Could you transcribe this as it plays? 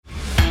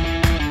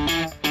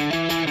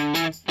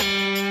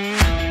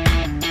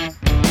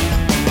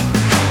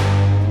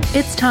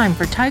It's time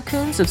for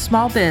Tycoons of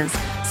Small Biz,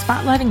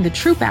 spotlighting the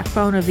true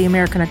backbone of the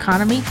American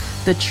economy,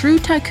 the true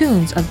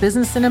tycoons of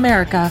business in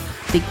America,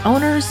 the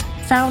owners,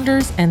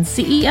 founders, and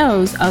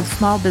CEOs of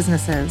small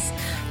businesses.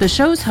 The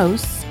show's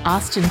hosts,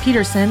 Austin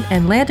Peterson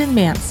and Landon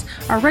Mance,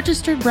 are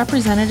registered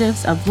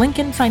representatives of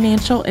Lincoln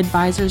Financial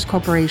Advisors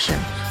Corporation,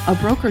 a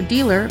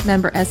broker-dealer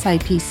member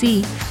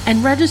SIPC,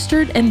 and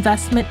registered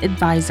investment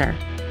advisor.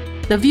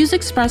 The views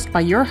expressed by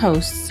your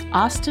hosts,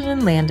 Austin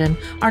and Landon,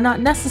 are not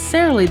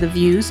necessarily the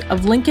views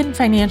of Lincoln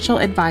Financial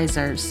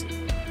Advisors.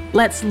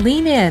 Let's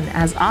lean in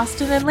as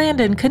Austin and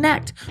Landon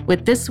connect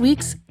with this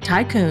week's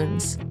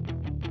Tycoons.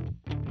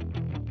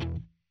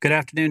 Good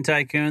afternoon,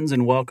 Tycoons,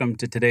 and welcome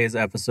to today's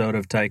episode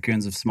of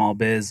Tycoons of Small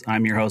Biz.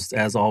 I'm your host,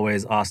 as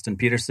always, Austin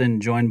Peterson,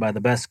 joined by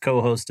the best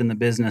co-host in the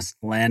business,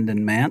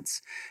 Landon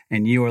Mance,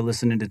 and you are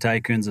listening to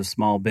Tycoons of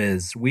Small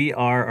Biz. We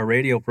are a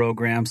radio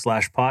program /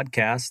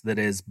 podcast that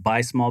is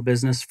by small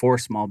business for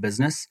small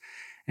business.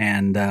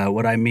 And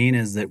what I mean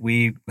is that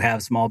we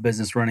have small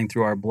business running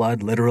through our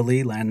blood,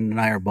 literally. Landon and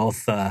I are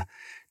both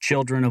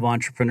children of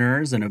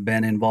entrepreneurs and have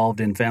been involved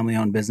in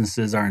family-owned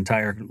businesses our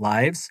entire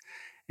lives.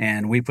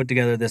 And we put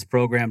together this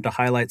program to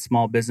highlight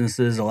small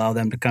businesses, allow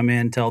them to come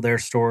in, tell their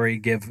story,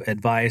 give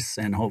advice,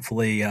 and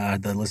hopefully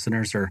the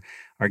listeners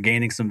are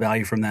gaining some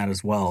value from that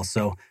as well.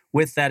 So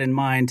with that in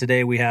mind,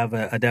 today we have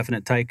a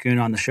definite tycoon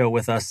on the show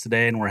with us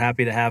today, and we're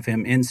happy to have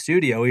him in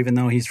studio, even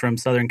though he's from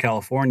Southern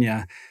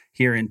California,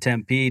 here in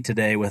Tempe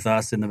today with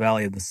us in the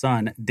Valley of the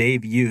Sun.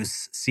 Dave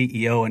Use,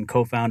 CEO and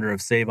co-founder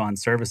of Save On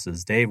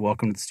Services. Dave,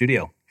 welcome to the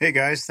studio. Hey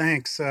guys,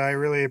 thanks. I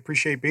really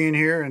appreciate being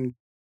here and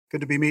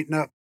good to be meeting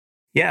up.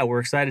 Yeah, we're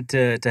excited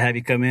to have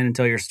you come in and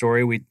tell your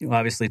story. We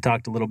obviously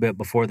talked a little bit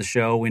before the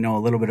show. We know a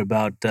little bit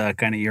about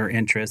kind of your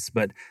interests,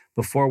 but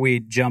before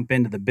we jump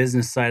into the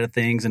business side of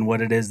things and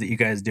what it is that you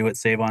guys do at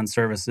Save On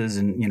Services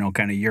and, you know,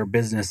 kind of your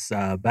business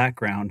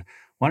background,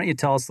 why don't you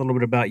tell us a little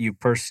bit about you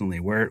personally?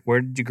 Where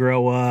did you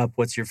grow up?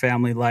 What's your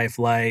family life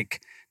like?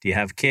 Do you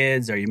have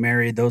kids? Are you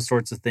married? Those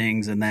sorts of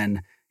things. And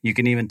then you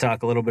can even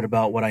talk a little bit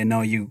about what I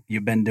know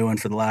you've been doing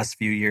for the last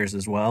few years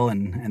as well,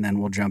 and then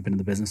we'll jump into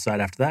the business side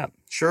after that.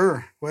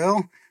 Sure.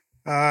 Well,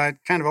 it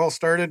kind of all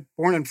started,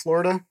 born in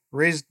Florida,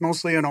 raised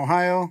mostly in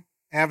Ohio,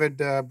 avid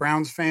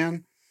Browns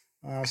fan,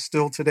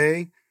 still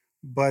today.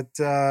 But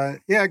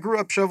I grew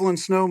up shoveling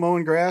snow,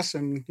 mowing grass,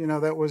 and, you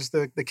know, that was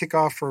the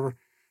kickoff for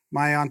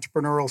my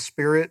entrepreneurial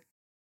spirit.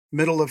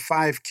 Middle of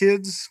 5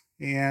 kids,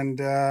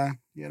 and,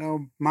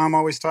 Mom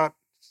always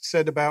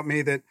said about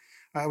me that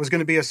I was going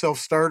to be a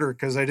self-starter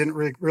because I didn't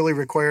really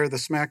require the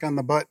smack on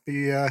the butt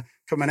be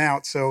coming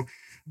out. So,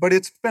 but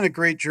it's been a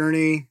great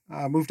journey.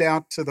 Moved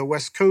out to the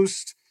West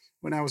Coast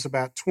when I was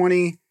about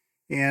 20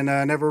 and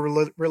never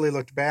really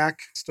looked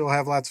back. Still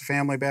have lots of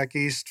family back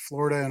east,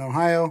 Florida and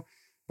Ohio.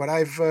 But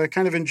I've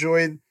kind of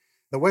enjoyed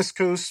the West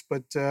Coast.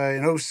 But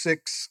in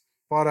 2006,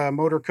 bought a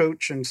motor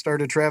coach and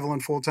started traveling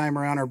full-time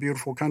around our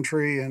beautiful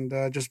country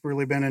and just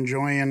really been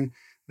enjoying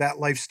that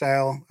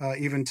lifestyle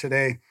even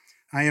today.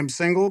 I am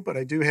single, but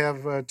I do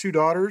have 2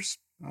 daughters,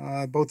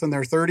 both in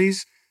their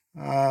 30s.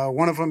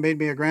 One of them made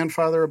me a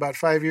grandfather about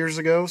 5 years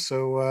ago.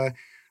 So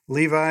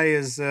Levi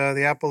is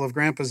the apple of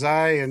Grandpa's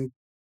eye. And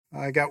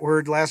I got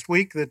word last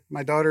week that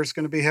my daughter is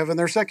going to be having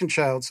their second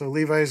child. So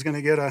Levi is going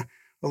to get a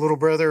little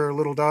brother or a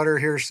little daughter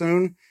here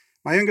soon.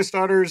 My youngest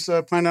daughter's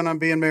planning on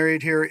being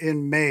married here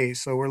in May.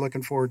 So we're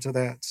looking forward to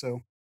that. So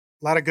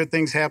a lot of good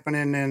things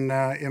happening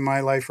in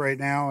my life right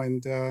now.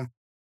 And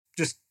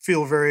just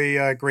feel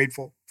very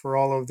grateful for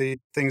all of the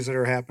things that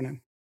are happening.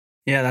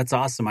 Yeah, that's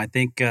awesome. I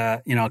think,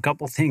 a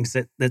couple things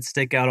that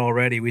stick out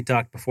already. We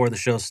talked before the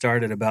show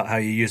started about how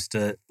you used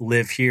to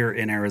live here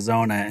in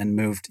Arizona and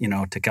moved,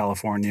 to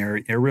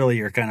California, or really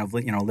you're kind of,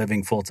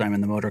 living full-time in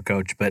the motor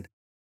coach. But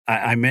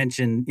I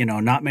mentioned,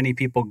 not many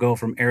people go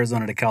from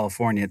Arizona to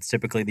California. It's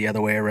typically the other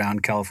way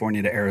around,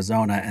 California to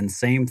Arizona. And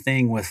same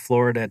thing with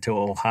Florida to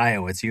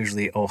Ohio. It's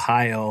usually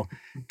Ohio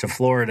to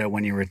Florida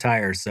when you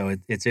retire. So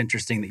it's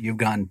interesting that you've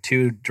gone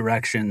 2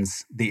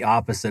 directions, the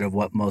opposite of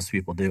what most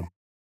people do.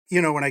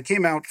 When I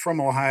came out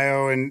from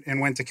Ohio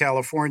and went to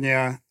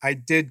California, I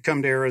did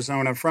come to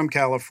Arizona from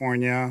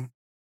California.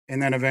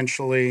 And then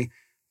eventually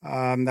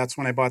that's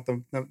when I bought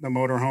the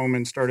motorhome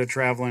and started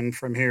traveling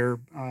from here.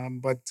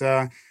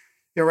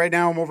 Right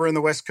now I'm over in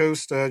the West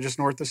Coast, just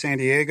north of San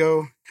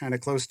Diego, kind of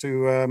close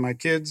to my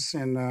kids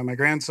and my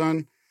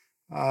grandson.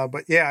 I've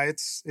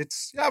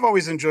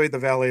always enjoyed the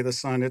Valley of the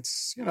Sun.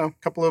 It's, a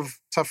couple of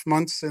tough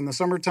months in the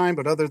summertime,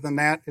 but other than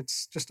that,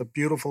 it's just a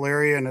beautiful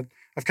area, and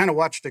I've kind of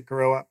watched it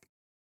grow up.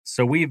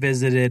 So we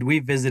visited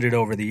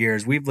over the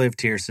years. We've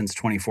lived here since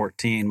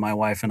 2014, my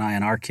wife and I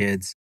and our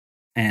kids.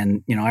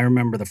 And, I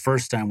remember the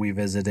first time we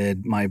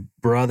visited, my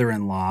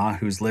brother-in-law,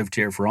 who's lived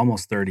here for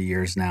almost 30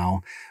 years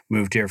now,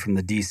 moved here from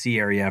the D.C.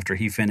 area after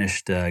he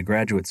finished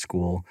graduate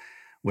school,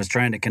 was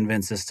trying to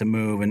convince us to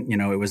move. And,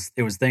 it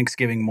was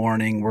Thanksgiving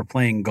morning. We're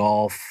playing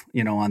golf,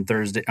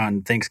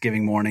 on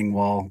Thanksgiving morning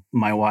while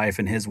my wife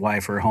and his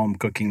wife are home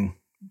cooking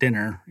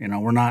dinner. You know,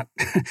 we're not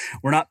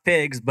we're not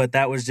pigs, but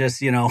that was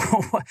just, you know,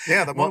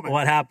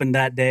 what happened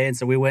that day. And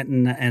so we went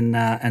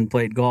and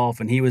played golf,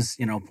 and he was,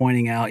 you know,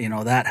 pointing out, you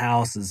know, that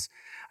house is,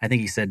 I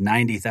think he said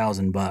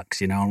 $90,000,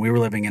 you know, and we were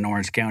living in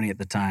Orange County at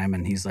the time.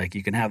 And he's like,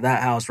 you can have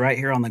that house right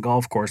here on the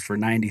golf course for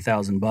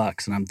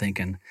 $90,000. And I'm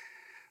thinking,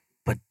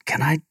 but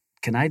can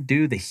I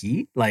do the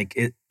heat? Like,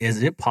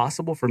 is it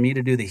possible for me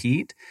to do the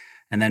heat?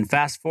 And then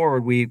fast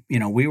forward, we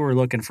were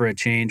looking for a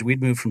change.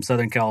 We'd moved from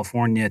Southern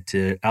California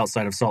to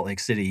outside of Salt Lake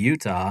City,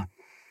 Utah.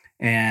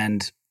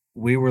 And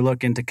we were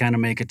looking to kind of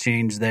make a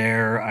change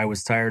there. I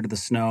was tired of the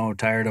snow,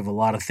 tired of a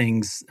lot of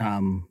things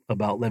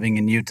about living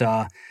in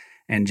Utah,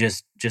 and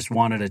just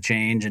wanted a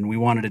change. And we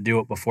wanted to do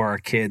it before our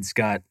kids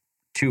got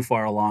too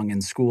far along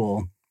in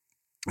school.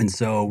 And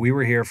so we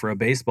were here for a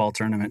baseball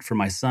tournament for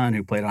my son,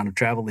 who played on a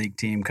travel league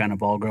team kind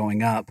of all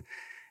growing up.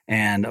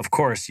 And of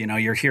course, you know,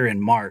 you're here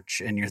in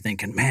March and you're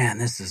thinking, man,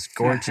 this is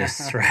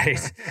gorgeous,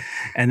 right?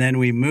 And then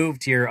we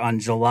moved here on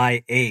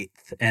July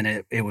 8th,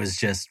 and it was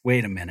just,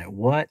 wait a minute,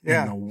 what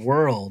in the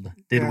world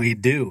did we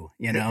do?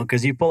 You know,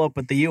 because you pull up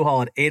with the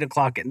U-Haul at 8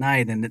 o'clock at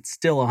night and it's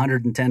still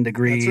 110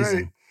 degrees. That's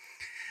right. And,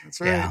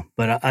 That's right. Yeah,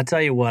 but I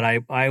tell you what,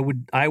 I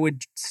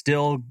would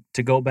still,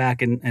 to go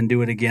back and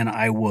do it again,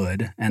 I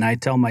would. And I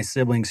tell my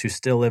siblings who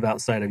still live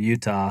outside of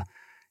Utah,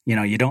 you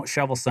know, you don't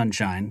shovel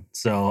sunshine,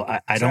 so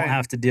I don't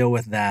have to deal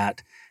with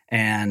that.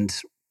 And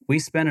we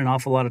spend an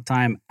awful lot of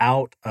time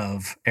out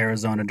of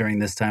Arizona during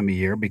this time of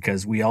year,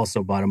 because we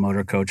also bought a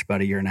motor coach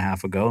about a year and a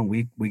half ago, and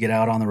we get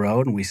out on the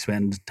road and we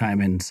spend time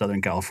in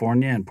Southern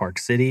California and Park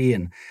City,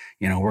 and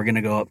you know, we're going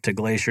to go up to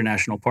Glacier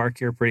National Park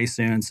here pretty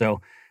soon.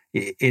 So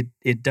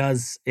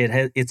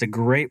it's a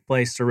great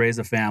place to raise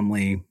a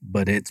family,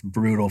 but it's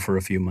brutal for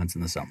a few months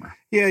in the summer.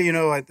 Yeah, you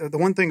know, the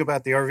one thing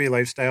about the RV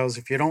lifestyle is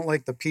if you don't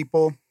like the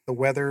people, the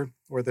weather,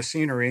 or the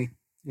scenery,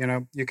 you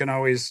know, you can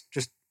always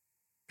just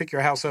pick your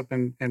house up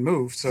and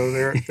move. So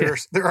there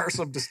are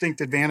some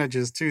distinct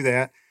advantages to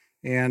that.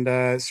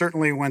 And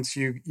certainly once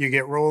you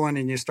get rolling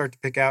and you start to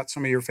pick out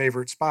some of your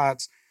favorite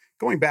spots,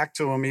 going back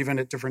to them even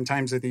at different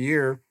times of the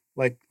year,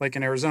 like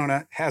in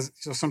Arizona,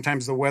 so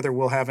sometimes the weather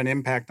will have an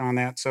impact on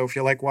that. So if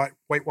you like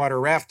whitewater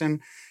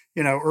rafting,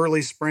 you know,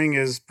 early spring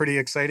is pretty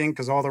exciting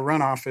because all the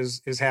runoff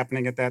is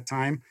happening at that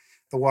time.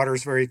 The water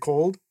is very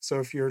cold. So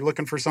if you're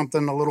looking for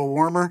something a little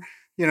warmer,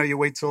 you know, you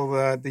wait till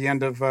the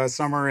end of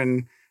summer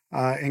and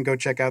go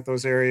check out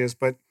those areas.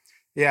 But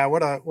yeah,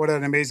 what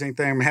an amazing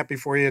thing. I'm happy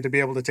for you to be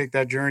able to take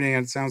that journey.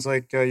 And it sounds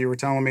like you were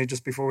telling me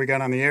just before we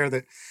got on the air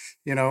that,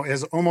 you know,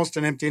 as almost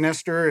an empty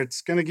nester,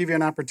 it's going to give you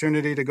an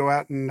opportunity to go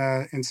out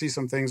and see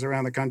some things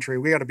around the country.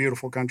 We got a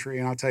beautiful country,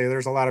 and I'll tell you,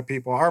 there's a lot of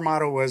people. Our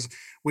motto was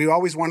we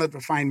always wanted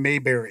to find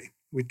Mayberry.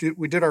 We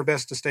did our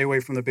best to stay away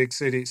from the big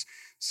cities.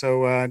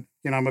 So,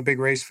 you know, I'm a big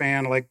race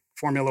fan, like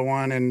Formula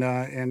One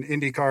and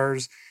Indy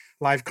cars,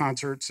 live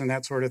concerts, and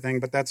that sort of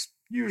thing. But that's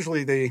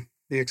usually the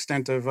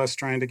extent of us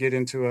trying to get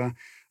into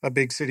a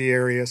big city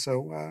area.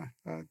 So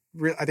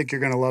I think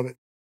you're going to love it.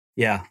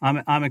 Yeah,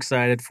 I'm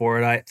excited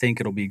for it. I think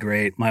it'll be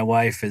great. My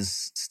wife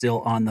is still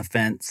on the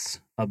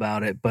fence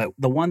about it, but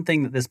the one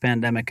thing that this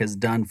pandemic has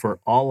done for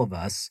all of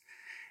us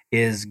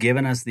is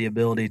given us the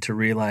ability to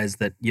realize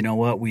that, you know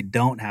what, we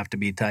don't have to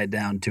be tied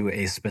down to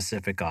a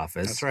specific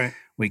office. That's right.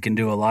 We can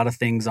do a lot of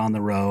things on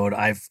the road.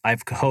 I've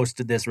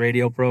hosted this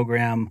radio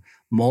program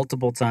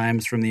multiple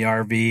times from the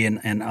RV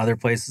and other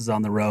places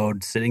on the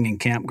road, sitting in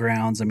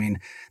campgrounds. I mean,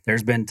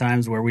 there's been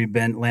times where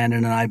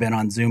Landon and I've been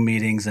on Zoom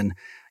meetings, and,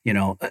 you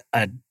know,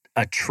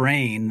 a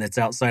train that's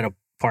outside of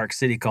Park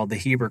City called the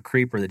Heber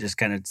Creeper that just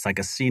kind of, it's like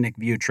a scenic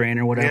view train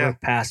or whatever,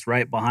 passed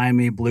right behind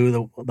me,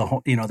 blew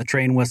the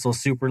train whistle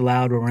super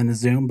loud when we're in the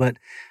Zoom. But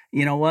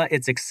you know what?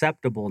 It's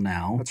acceptable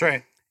now. That's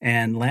right.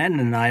 And Landon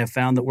and I have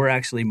found that we're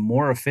actually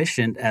more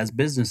efficient as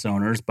business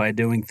owners by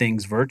doing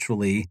things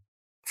virtually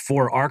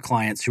for our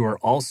clients who are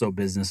also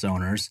business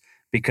owners,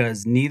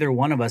 because neither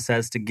one of us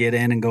has to get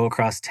in and go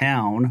across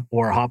town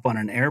or hop on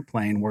an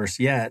airplane, worse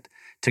yet,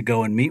 to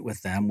go and meet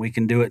with them. We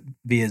can do it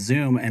via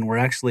Zoom, and we're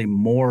actually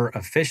more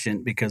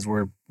efficient because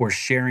we're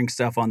sharing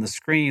stuff on the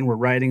screen, we're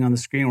writing on the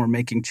screen, we're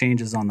making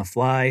changes on the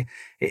fly.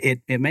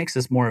 It makes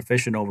us more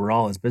efficient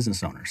overall as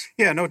business owners.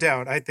 Yeah, no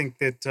doubt. I think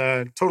that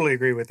totally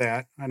agree with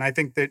that, and I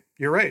think that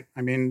you're right.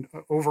 I mean,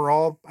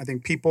 overall, I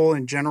think people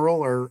in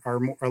general are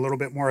a little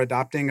bit more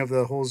adopting of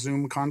the whole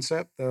Zoom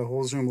concept, the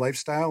whole Zoom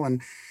lifestyle,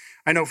 and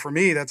I know for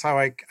me, that's how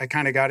I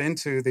kind of got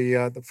into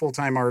the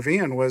full-time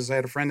RVing. Was I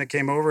had a friend that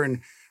came over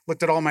and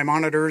looked at all my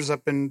monitors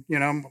up in, you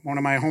know, one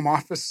of my home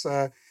office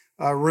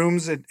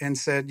rooms and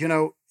said, you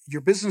know,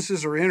 your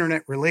businesses are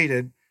internet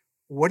related.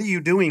 What are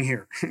you doing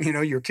here? You know,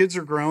 your kids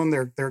are grown,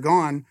 they're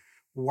gone.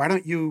 Why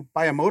don't you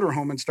buy a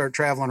motorhome and start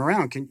traveling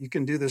around? You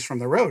can do this from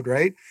the road,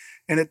 right?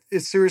 And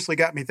it seriously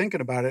got me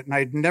thinking about it. And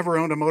I'd never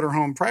owned a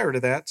motorhome prior to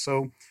that.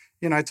 So,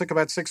 you know, I took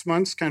about 6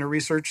 months, kind of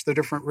researched the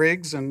different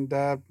rigs and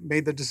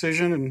made the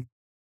decision and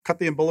cut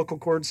the umbilical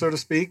cord, so to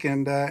speak,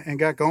 and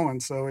got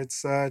going. So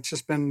it's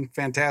just been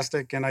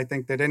fantastic. And I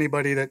think that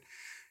anybody that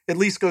at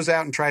least goes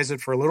out and tries it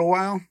for a little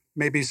while,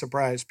 may be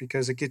surprised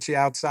because it gets you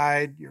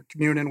outside. You're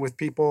communing with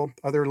people,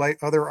 other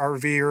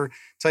RVer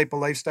type of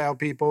lifestyle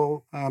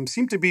people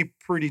seem to be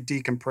pretty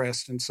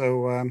decompressed. And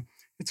so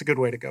it's a good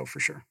way to go for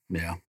sure.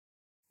 Yeah.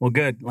 Well,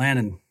 good.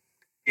 Landon.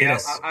 Yeah,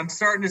 I'm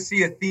starting to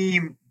see a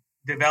theme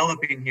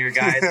developing here,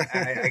 guys.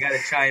 I got to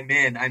chime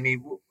in. I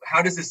mean,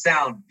 how does it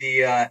sound?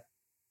 The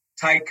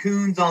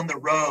Tycoons on the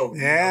Road.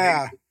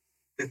 Yeah.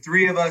 The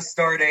three of us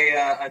start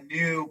a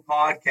new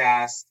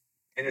podcast,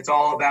 and it's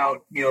all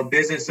about,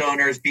 business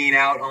owners being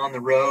out on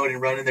the road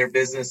and running their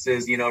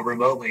businesses,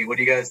 remotely. What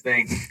do you guys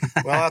think?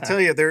 Well, I'll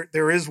tell you,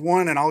 there is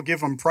one, and I'll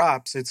give them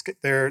props.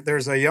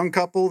 There's a young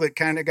couple that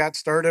kind of got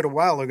started a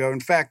while ago. In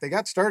fact, they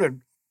got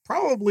started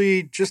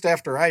probably just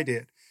after I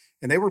did,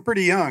 and they were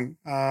pretty young,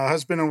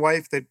 husband and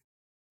wife. That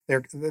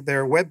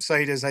their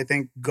website is, I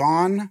think,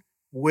 Gone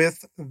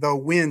with the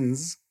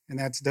Winds, and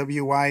that's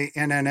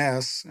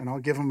WINNS. And I'll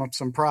give them up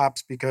some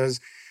props because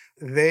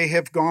they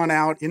have gone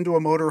out into a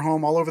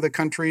motorhome all over the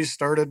country,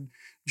 started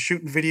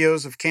shooting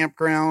videos of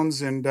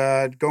campgrounds and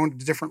going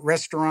to different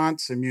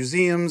restaurants and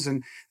museums.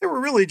 And they were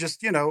really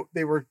just,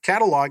 they were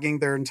cataloging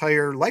their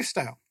entire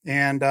lifestyle.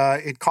 And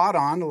it caught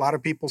on. A lot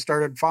of people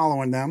started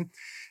following them.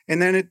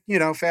 And then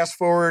fast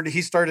forward,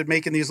 he started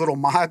making these little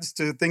mods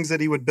to things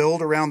that he would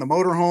build around the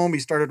motorhome. He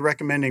started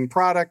recommending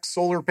products,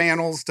 solar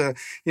panels to,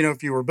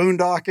 if you were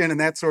boondocking and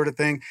that sort of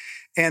thing.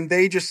 And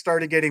they just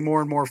started getting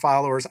more and more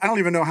followers. I don't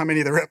even know how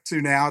many they're up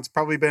to now. It's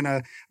probably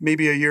been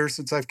maybe a year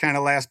since I've kind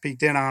of last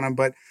peeked in on them.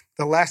 But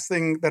the last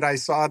thing that I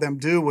saw them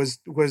do was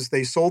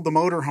they sold the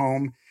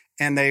motorhome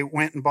and they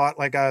went and bought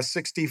like a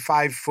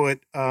 65-foot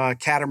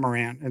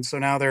catamaran. And so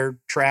now they're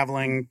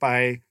traveling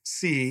by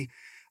sea.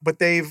 But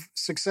they've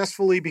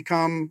successfully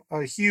become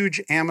a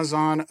huge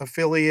Amazon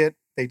affiliate.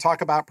 They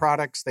talk about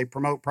products, they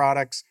promote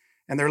products,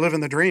 and they're living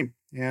the dream.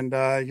 And,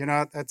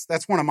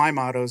 that's one of my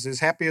mottos is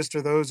happiest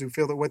are those who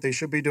feel that what they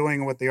should be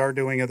doing and what they are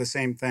doing are the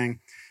same thing.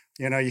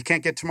 You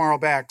can't get tomorrow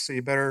back, so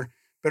you better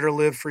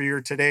live for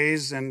your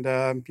todays and,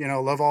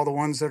 love all the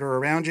ones that are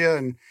around you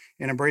and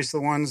embrace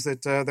the ones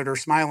that are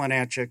smiling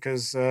at you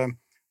because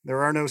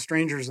there are no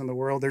strangers in the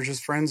world. They're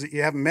just friends that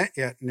you haven't met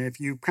yet. And if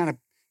you kind of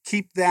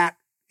keep that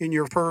in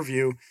your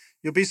purview,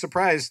 you'll be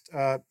surprised.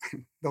 The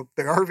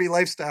RV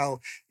lifestyle,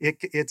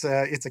 it's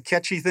a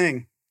catchy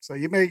thing. So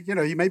you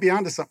may be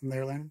onto something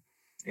there, Landon.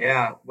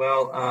 Yeah.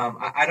 Well,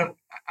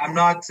 I'm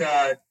not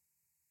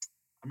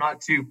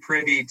too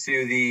privy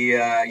to the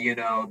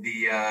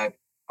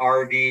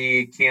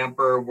RV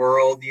camper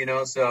world,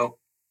 so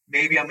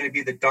maybe I'm going to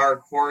be the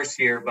dark horse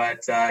here,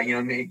 but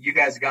you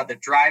guys got the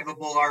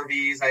drivable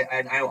RVs.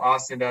 I know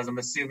Austin does. I'm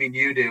assuming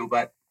you do,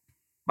 but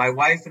my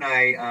wife and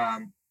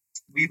I,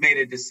 we've made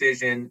a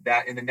decision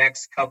that in the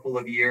next couple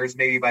of years,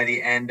 maybe by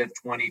the end of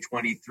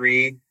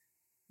 2023,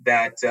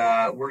 that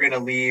we're going to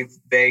leave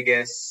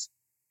Vegas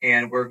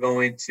and we're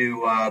going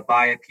to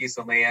buy a piece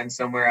of land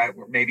somewhere,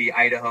 maybe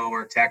Idaho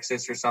or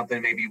Texas or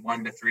something, maybe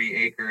 1 to 3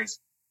 acres.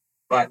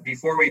 But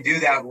before we do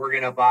that, we're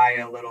going to buy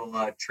a little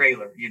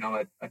trailer,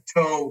 a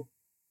tow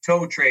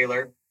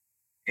trailer,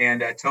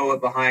 and tow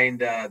it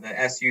behind the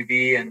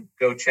SUV and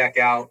go check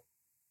out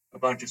a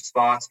bunch of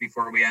spots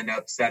before we end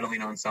up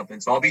settling on something.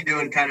 So I'll be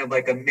doing kind of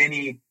like a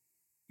mini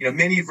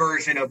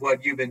version of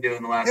what you've been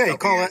doing the last couple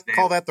of years.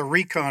 Call that the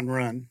recon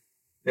run.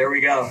 There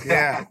we go.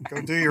 Yeah,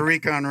 go do your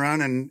recon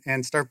run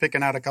and start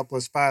picking out a couple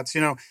of spots.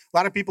 A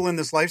lot of people in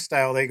this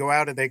lifestyle, they go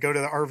out and they go to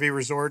the RV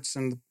resorts,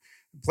 and the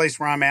place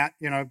where I'm at,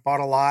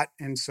 bought a lot.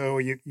 And so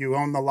you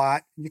own the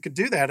lot. You could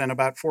do that in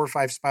about 4 or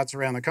 5 spots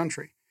around the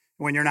country.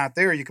 When you're not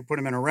there, you could put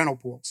them in a rental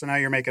pool. So now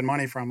you're making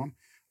money from them.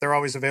 They're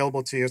always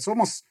available to you. It's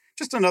almost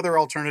just another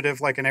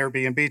alternative, like an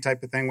Airbnb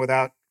type of thing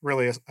without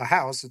really a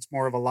house. It's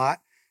more of a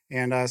lot.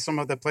 And some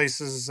of the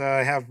places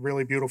have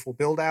really beautiful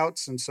build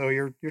outs. And so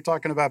you're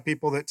talking about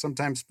people that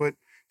sometimes put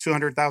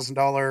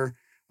 $200,000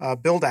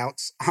 build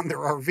outs on their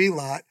RV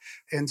lot.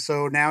 And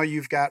so now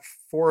you've got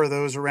 4 of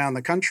those around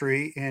the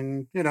country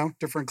in,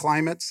 different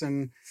climates,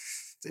 and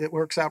it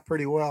works out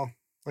pretty well.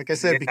 Like I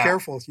said, Be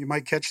careful. You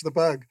might catch the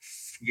bug.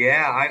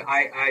 Yeah,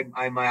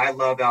 I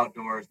love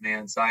outdoors,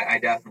 man. So I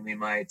definitely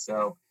might.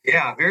 So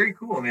yeah, very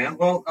cool, man.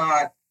 Well,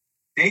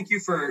 thank you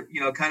for,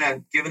 kind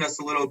of giving us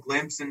a little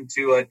glimpse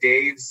into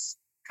Dave's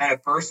kind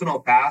of personal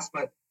past,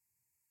 but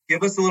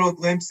give us a little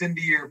glimpse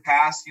into your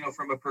past,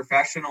 from a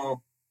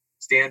professional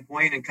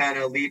standpoint and kind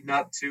of leading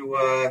up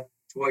to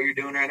what you're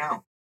doing right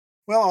now.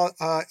 Well,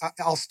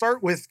 I'll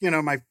start with,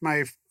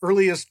 my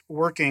earliest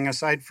working,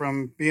 aside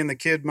from being the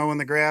kid mowing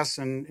the grass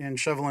and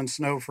shoveling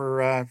snow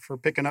for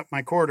picking up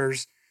my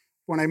quarters.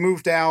 When I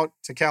moved out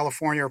to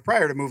California, or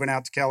prior to moving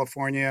out to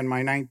California in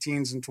my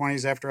 19s and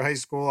 20s after high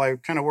school, I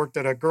kind of worked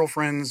at a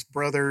girlfriend's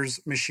brother's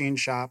machine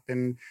shop.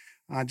 And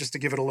just to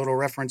give it a little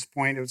reference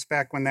point, it was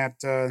back when that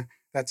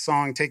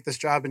song, Take This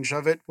Job and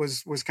Shove It,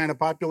 was kind of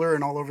popular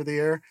and all over the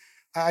air.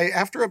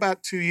 After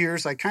about 2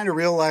 years, I kind of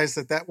realized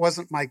that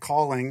wasn't my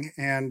calling.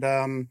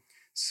 And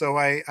so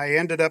I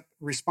ended up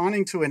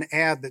responding to an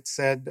ad that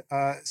said,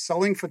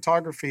 selling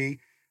photography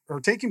or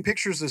taking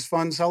pictures is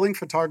fun. Selling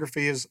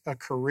photography is a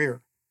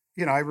career.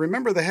 I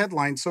remember the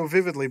headline so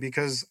vividly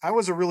because I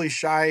was a really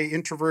shy,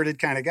 introverted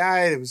kind of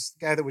guy. It was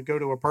the guy that would go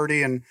to a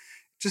party and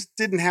just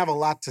didn't have a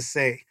lot to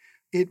say.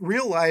 It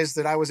realized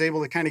that I was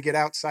able to kind of get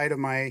outside of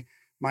my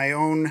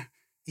own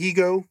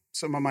ego,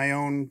 some of my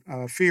own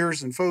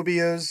fears and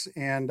phobias,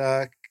 and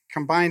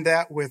combined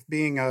that with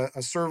being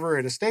a server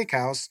at a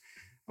steakhouse.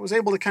 I was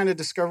able to kind of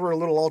discover a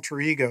little alter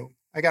ego.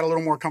 I got a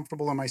little more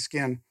comfortable in my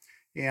skin.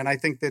 And I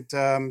think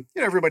that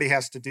everybody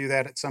has to do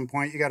that at some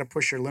point. You got to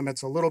push your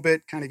limits a little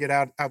bit, kind of get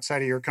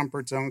outside of your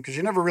comfort zone, because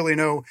you never really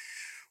know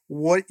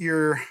what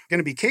you're going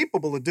to be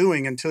capable of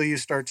doing until you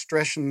start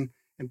stretching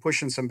and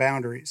pushing some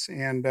boundaries.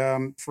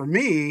 And for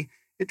me,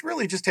 it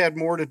really just had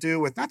more to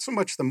do with not so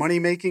much the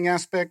money-making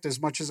aspect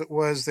as much as it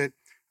was that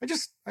I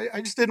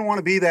just didn't want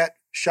to be that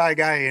shy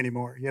guy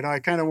anymore. I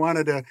kind of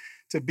wanted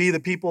to be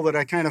the people that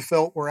I kind of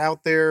felt were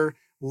out there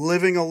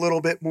living a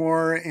little bit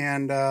more,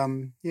 and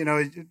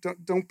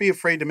don't be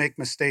afraid to make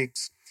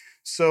mistakes.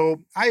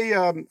 So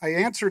I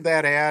answered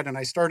that ad and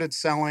I started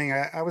selling.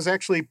 I was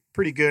actually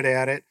pretty good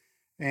at it,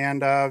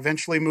 and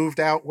eventually moved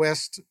out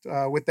west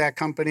with that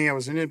company. I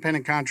was an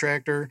independent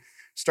contractor,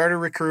 started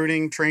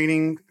recruiting,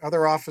 training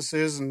other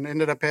offices, and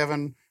ended up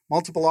having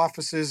multiple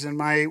offices in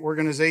my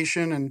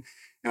organization. And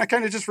I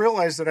kind of just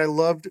realized that I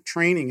loved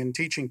training and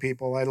teaching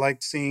people. I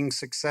liked seeing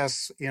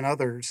success in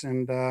others,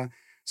 and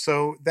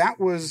so that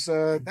was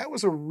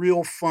a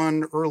real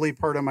fun early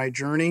part of my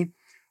journey.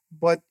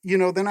 But,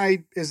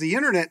 then as the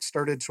internet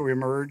started to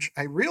emerge,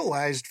 I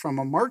realized from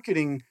a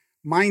marketing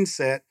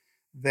mindset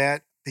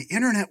that the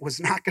internet was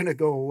not going to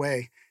go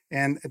away.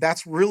 And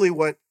that's really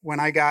when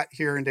I got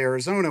here into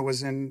Arizona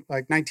was in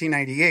like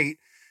 1998.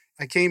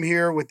 I came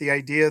here with the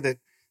idea that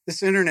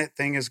this internet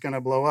thing is going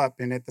to blow up.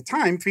 And at the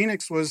time,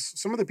 Phoenix was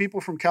some of the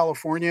people from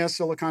California,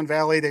 Silicon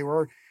Valley, they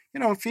were,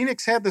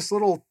 Phoenix had this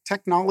little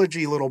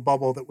technology little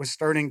bubble that was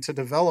starting to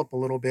develop a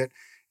little bit.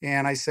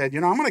 And I said,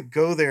 I'm going to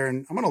go there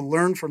and I'm going to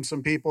learn from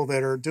some people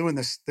that are doing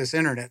this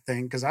internet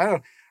thing, because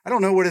I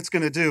don't know what it's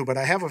going to do, but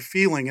I have a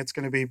feeling it's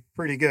going to be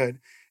pretty good.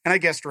 And I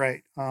guessed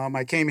right.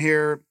 I came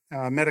here,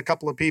 met a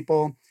couple of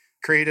people,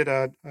 created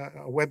a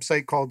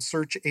website called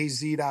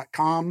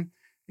searchaz.com.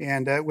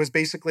 And it was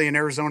basically an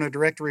Arizona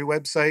directory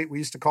website. We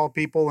used to call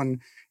people and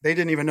they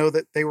didn't even know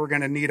that they were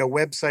going to need a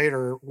website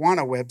or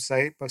want a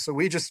website. But so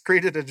we just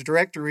created a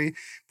directory,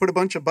 put a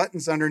bunch of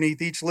buttons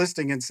underneath each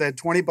listing and said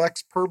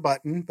 $20 per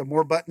button. The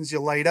more buttons you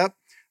light up,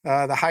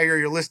 the higher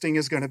your listing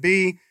is going to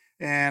be.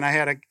 And I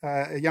had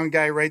a young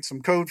guy write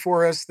some code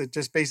for us that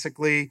just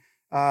basically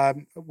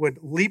would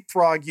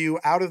leapfrog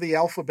you out of the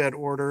alphabet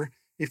order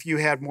if you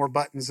had more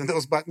buttons. And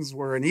those buttons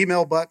were an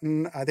email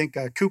button, I think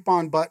a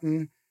coupon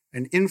button,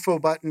 an info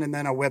button, and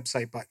then a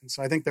website button.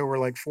 So I think there were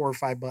like 4 or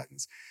 5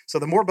 buttons. So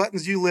the more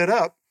buttons you lit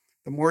up,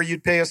 the more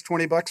you'd pay us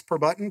 $20 per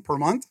button per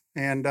month.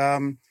 And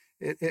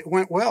it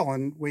went well.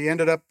 And we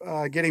ended up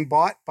getting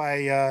bought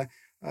by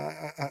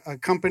a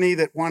company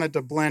that wanted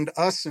to blend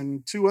us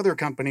and 2 other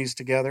companies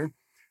together.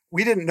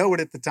 We didn't know it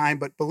at the time,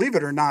 but believe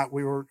it or not,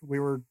 we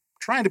were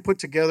trying to put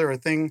together a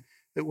thing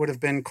that would have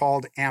been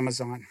called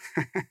Amazon.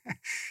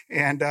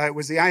 And it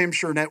was the I Am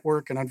Sure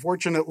Network. And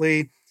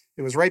unfortunately,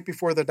 it was right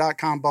before the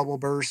dot-com bubble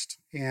burst,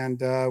 and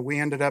we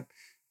ended up,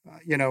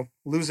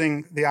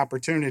 losing the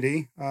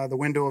opportunity, the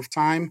window of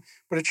time.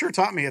 But it sure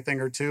taught me a thing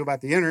or two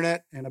about the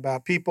internet and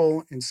about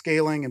people and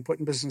scaling and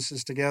putting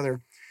businesses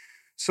together.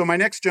 So my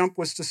next jump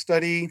was to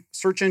study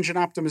search engine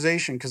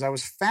optimization because I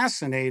was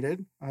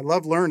fascinated. I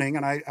love learning,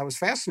 and I was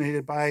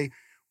fascinated by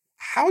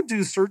how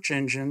do search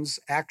engines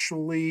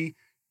actually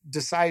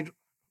decide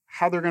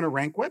how they're going to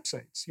rank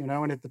websites,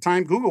 And at the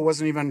time, Google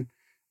wasn't even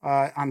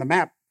on the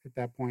map at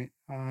that point.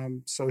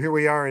 So here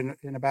we are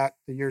in about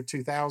the year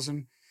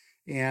 2000.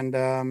 And,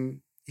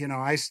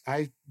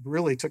 I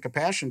really took a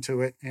passion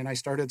to it and I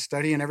started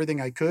studying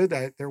everything I could.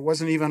 There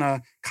wasn't even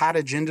a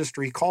cottage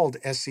industry called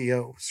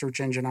SEO, search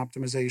engine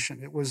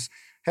optimization.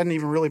 Hadn't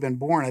even really been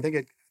born. I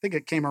think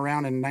it came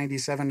around in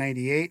 97,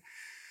 98.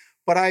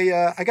 But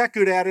I got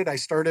good at it. I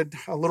started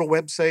a little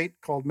website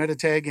called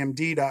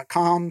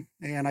metatagmd.com,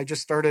 and I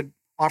just started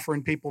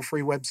offering people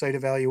free website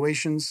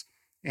evaluations.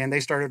 And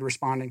they started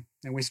responding.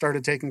 And we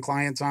started taking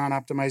clients on,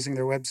 optimizing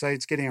their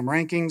websites, getting them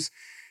rankings,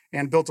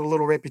 and built a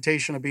little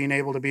reputation of being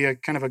able to be a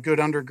kind of a good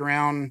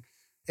underground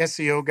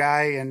SEO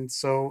guy. And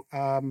so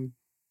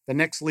the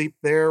next leap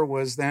there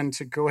was then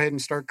to go ahead and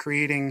start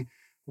creating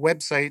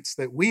websites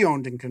that we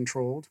owned and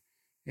controlled.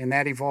 And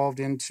that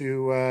evolved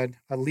into a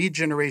lead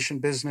generation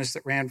business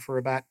that ran for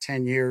about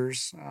 10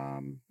 years.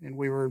 And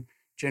we were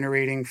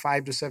generating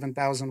 5,000 to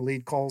 7,000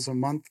 lead calls a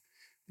month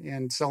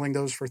and selling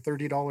those for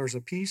 $30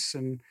 a piece.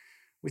 And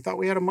we thought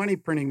we had a money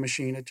printing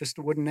machine. It just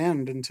wouldn't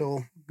end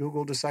until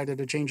Google decided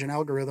to change an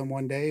algorithm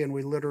one day. And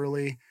we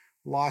literally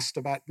lost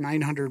about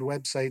 900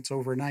 websites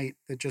overnight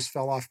that just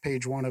fell off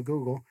page 1 of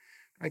Google.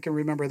 I can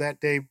remember that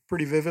day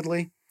pretty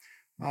vividly.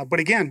 But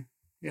again,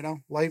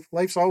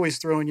 life's always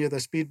throwing you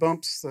the speed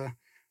bumps, the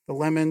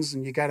lemons,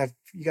 and you gotta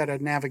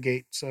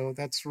navigate. So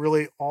that's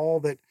really all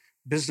that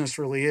business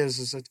really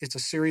is it's a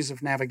series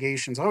of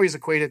navigations. I always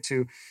equate it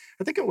to,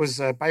 I think it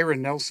was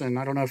Byron Nelson.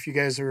 I don't know if you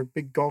guys are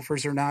big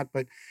golfers or not,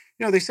 but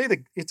they say that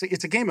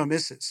it's a game of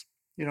misses.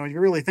 You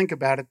really think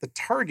about it, the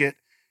target,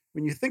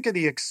 when you think of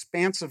the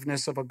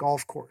expansiveness of a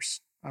golf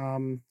course,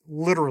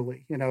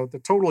 literally,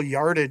 the total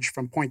yardage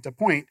from point to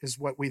point is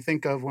what we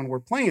think of when we're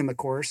playing the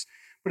course.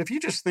 But if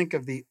you just think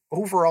of the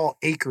overall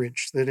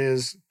acreage that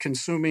is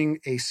consuming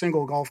a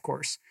single golf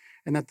course,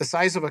 and that the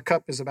size of a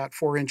cup is about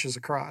 4 inches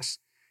across.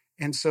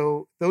 And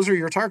so those are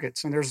your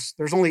targets. And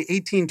there's only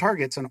 18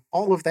 targets in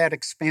all of that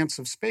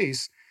expansive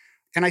space.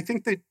 And I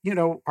think that,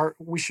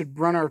 we should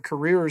run our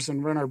careers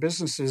and run our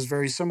businesses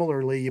very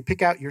similarly. You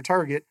pick out your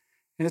target,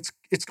 and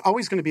it's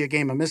always going to be a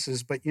game of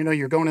misses, but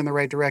you're going in the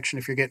right direction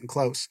if you're getting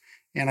close.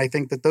 And I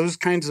think that those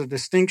kinds of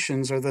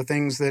distinctions are the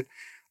things that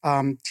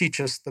teach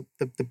us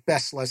the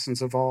best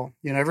lessons of all.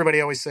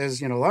 Everybody always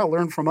says, I'll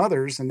learn from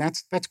others, and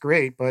that's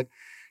great, but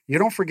you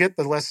don't forget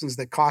the lessons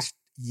that cost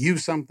you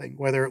something,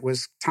 whether it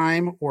was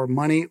time or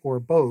money or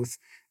both.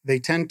 They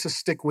tend to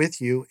stick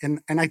with you.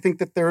 And I think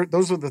that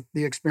those are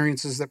the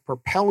experiences that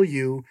propel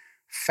you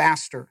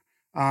faster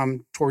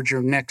towards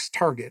your next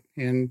target.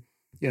 And,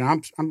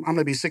 I'm going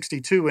to be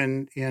 62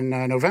 in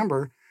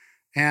November.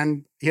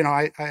 And,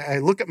 I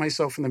look at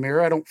myself in the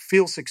mirror. I don't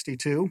feel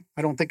 62.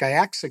 I don't think I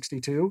act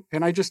 62.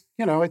 And I just,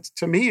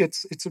 to me,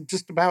 it's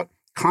just about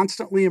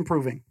constantly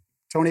improving.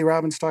 Tony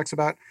Robbins talks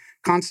about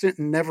constant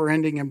and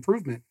never-ending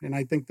improvement. And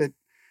I think that,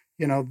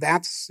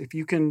 that's, if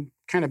you can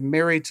kind of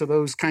marry to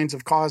those kinds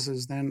of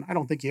causes, then I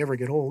don't think you ever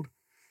get old.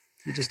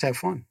 You just have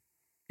fun.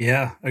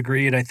 Yeah,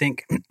 agreed. I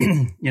think,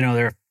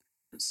 there are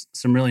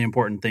some really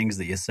important things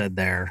that you said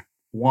there.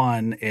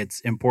 One, it's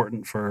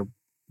important for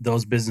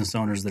those business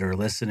owners that are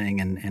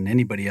listening and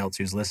anybody else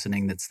who's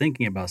listening that's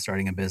thinking about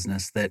starting a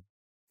business, that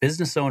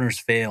business owners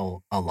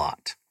fail a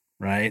lot,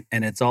 right?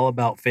 And it's all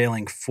about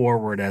failing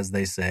forward, as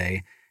they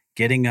say,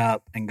 getting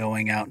up and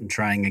going out and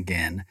trying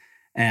again.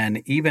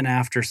 And even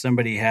after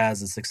somebody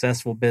has a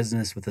successful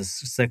business with a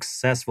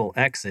successful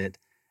exit,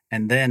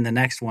 and then the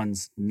next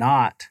one's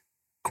not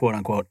quote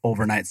unquote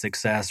overnight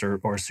success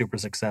or super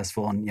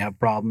successful, and you have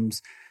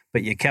problems,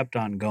 but you kept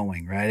on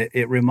going, right?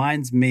 It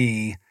reminds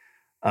me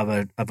of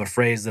a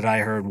phrase that I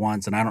heard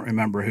once, and I don't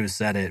remember who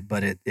said it,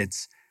 but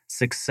it's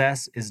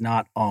success is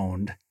not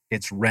owned,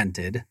 it's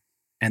rented.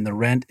 And the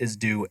rent is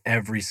due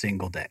every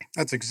single day.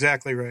 That's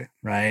exactly right.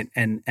 Right.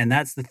 And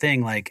that's the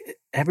thing. Like,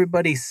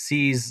 everybody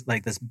sees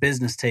like this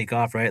business take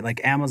off, right?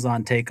 Like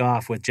Amazon take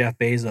off with Jeff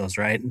Bezos,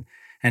 right?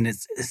 And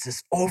it's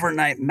this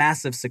overnight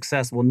massive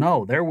success. Well,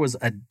 no, there was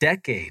a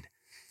decade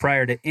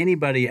prior to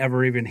anybody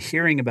ever even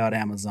hearing about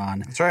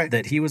Amazon. That's right.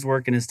 That he was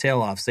working his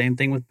tail off. Same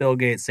thing with Bill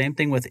Gates. Same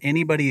thing with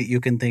anybody that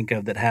you can think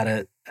of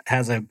that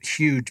has a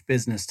huge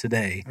business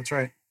today. That's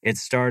right. It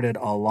started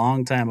a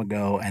long time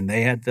ago, and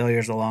they had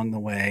failures along the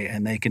way,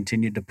 and they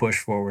continued to push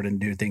forward and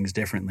do things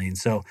differently. And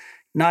so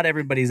not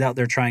everybody's out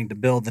there trying to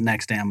build the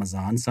next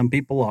Amazon. Some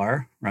people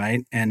are,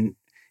 right? And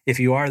if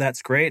you are,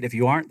 that's great. If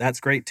you aren't, that's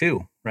great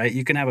too, right?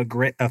 You can have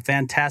a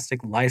fantastic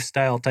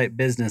lifestyle type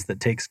business that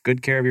takes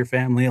good care of your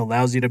family,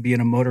 allows you to be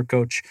in a motor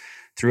coach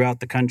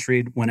throughout the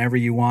country whenever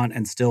you want,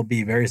 and still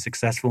be very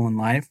successful in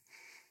life.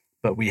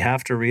 But we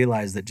have to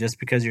realize that just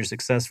because you're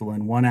successful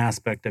in one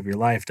aspect of your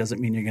life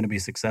doesn't mean you're going to be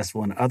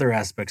successful in other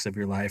aspects of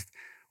your life,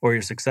 or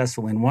you're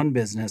successful in one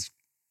business,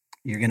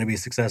 you're going to be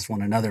successful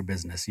in another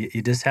business.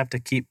 You just have to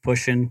keep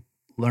pushing,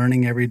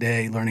 learning every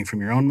day, learning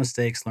from your own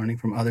mistakes, learning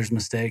from others'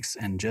 mistakes,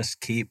 and just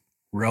keep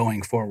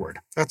rowing forward.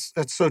 That's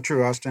so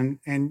true,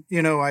 Austin. And,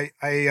 I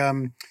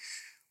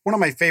one of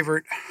my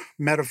favorite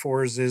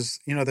metaphors is,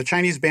 the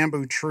Chinese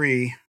bamboo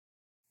tree.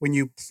 When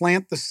you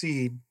plant the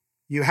seed,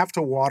 you have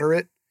to water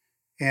it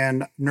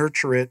and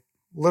nurture it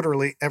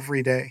literally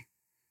every day.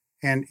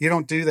 And you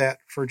don't do that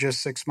for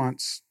just 6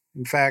 months.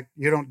 In fact,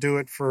 you don't do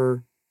it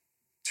for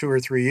 2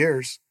 or 3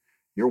 years.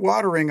 You're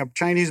watering a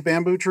Chinese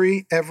bamboo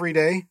tree every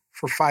day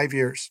for 5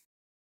 years,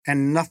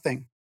 and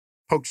nothing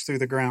pokes through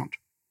the ground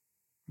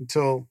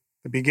until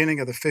the beginning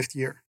of the 5th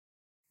year.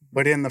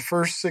 But in the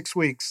first 6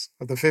 weeks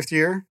of the 5th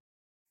year,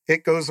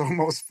 it goes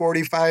almost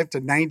 45 to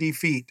 90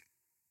 feet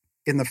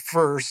in the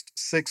first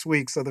 6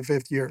 weeks of the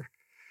 5th year.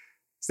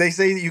 They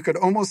say that you could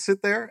almost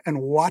sit there and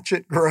watch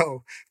it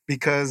grow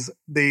because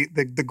the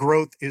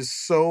growth is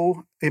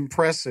so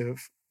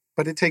impressive,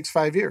 but it takes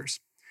 5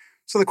 years.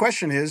 So the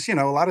question is, a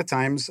lot of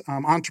times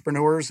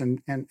entrepreneurs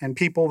and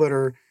people that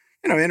are,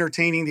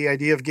 entertaining the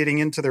idea of getting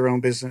into their own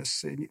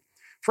business.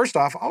 First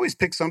off, always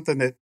pick something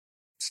that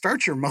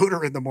starts your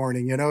motor in the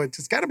morning.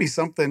 It's got to be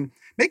something.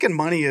 Making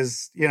money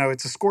is,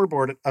 it's a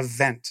scoreboard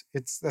event.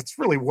 That's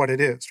really what it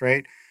is,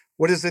 right?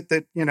 What is it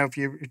that, if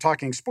you're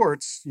talking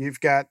sports, you've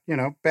got,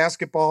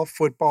 basketball,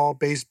 football,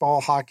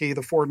 baseball, hockey,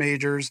 the 4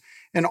 majors,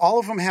 and all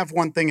of them have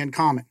one thing in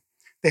common.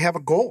 They have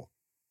a goal.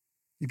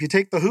 If you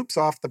take the hoops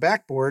off the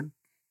backboard,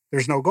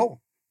 there's no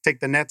goal.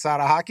 Take the nets out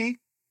of hockey,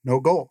 no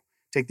goal.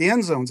 Take the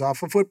end zones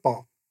off of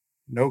football,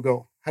 no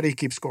goal. How do you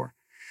keep score?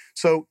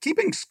 So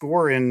keeping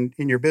score in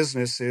your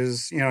business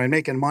is, and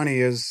making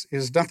money is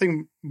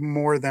nothing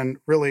more than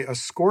really a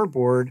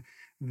scoreboard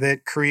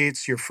that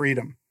creates your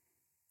freedom.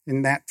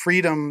 And that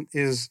freedom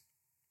is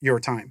your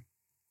time.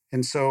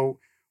 And so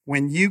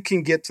when you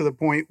can get to the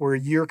point where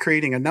you're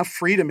creating enough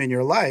freedom in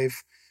your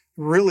life,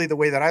 really the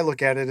way that I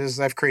look at it is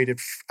I've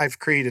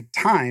created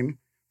time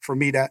for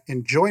me to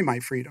enjoy my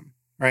freedom,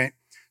 right?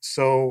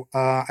 So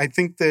I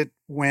think that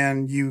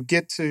when you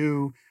get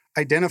to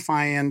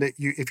identifying that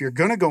if you're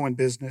going to go in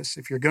business,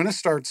 if you're going to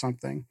start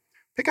something,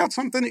 pick out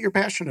something that you're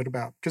passionate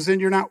about, because then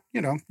you're not,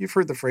 you've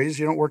heard the phrase,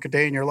 you don't work a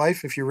day in your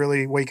life if you're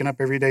really waking up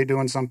every day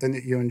doing something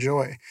that you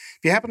enjoy. If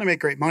you happen to make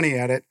great money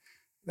at it,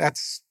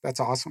 that's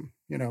awesome,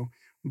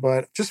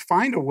 but just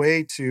find a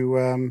way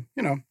to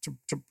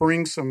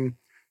bring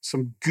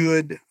some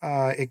good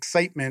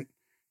excitement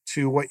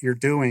to what you're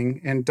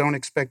doing, and don't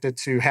expect it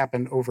to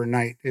happen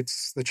overnight.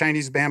 It's the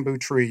Chinese bamboo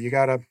tree. You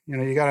gotta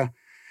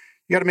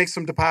make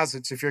some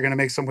deposits if you're going to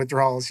make some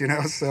withdrawals,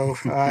 So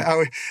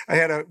I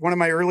had one of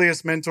my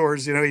earliest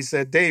mentors, he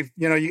said, Dave,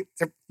 you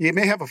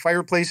may have a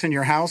fireplace in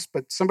your house,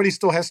 but somebody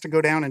still has to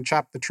go down and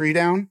chop the tree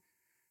down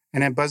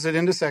and then buzz it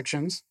into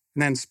sections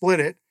and then split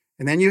it.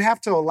 And then you have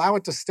to allow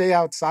it to stay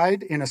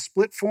outside in a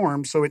split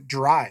form so it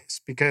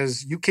dries,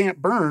 because you can't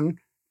burn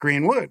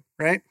green wood,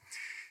 right?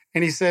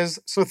 And he says,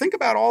 so think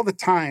about all the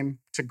time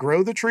to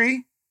grow the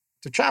tree,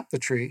 to chop the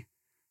tree,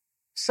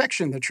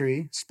 section the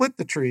tree, split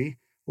the tree,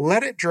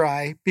 let it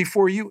dry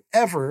before you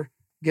ever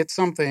get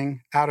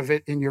something out of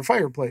it in your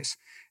fireplace.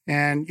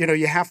 And,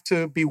 you have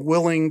to be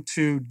willing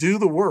to do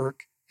the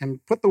work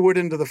and put the wood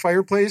into the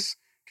fireplace,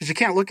 because you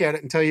can't look at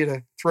it and tell you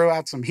to throw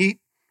out some heat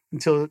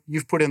until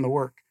you've put in the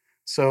work.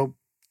 So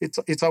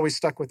it's always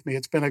stuck with me.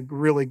 It's been a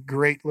really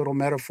great little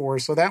metaphor.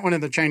 So that one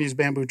and the Chinese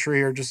bamboo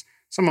tree are just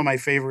some of my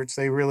favorites.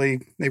 They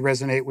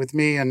resonate with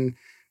me and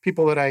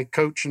people that I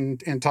coach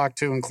and talk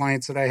to, and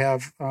clients that I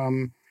have.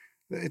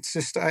 It's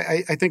just,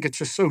 I think it's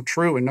just so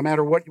true. And no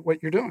matter what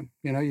you're doing,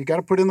 you got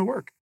to put in the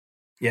work.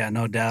 Yeah,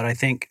 no doubt. I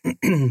think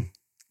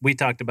we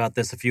talked about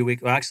this a few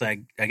weeks. Well,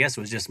 actually, I guess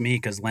it was just me,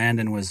 because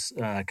Landon was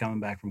coming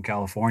back from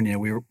California.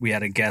 We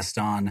had a guest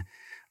on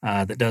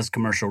that does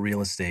commercial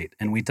real estate.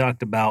 And we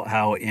talked about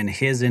how in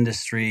his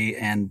industry,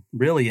 and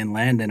really in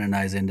Landon and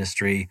I's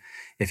industry,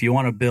 if you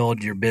want to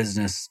build your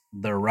business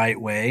the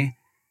right way,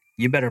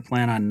 you better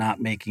plan on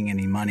not making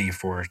any money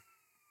for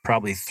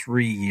probably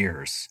 3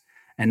 years,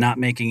 and not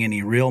making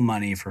any real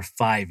money for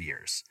 5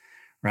 years,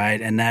 right?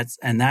 And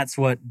that's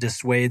what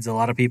dissuades a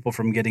lot of people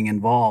from getting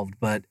involved.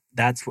 But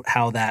that's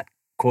how that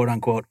quote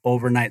unquote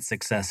overnight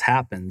success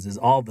happens, is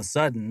all of a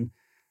sudden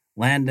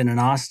Landon and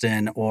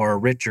Austin, or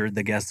Richard,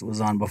 the guest that was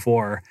on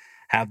before,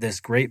 have this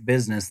great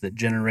business that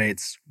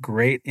generates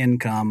great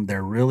income.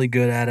 They're really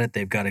good at it.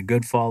 They've got a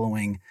good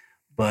following,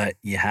 but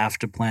you have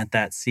to plant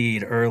that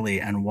seed early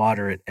and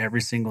water it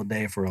every single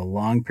day for a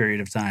long period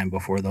of time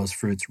before those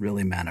fruits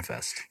really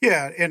manifest.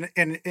 Yeah,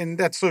 and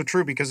that's so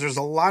true, because there's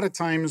a lot of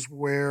times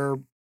where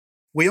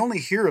we only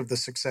hear of the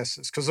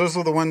successes, because those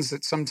are the ones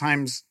that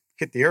sometimes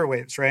hit the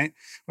airwaves, right?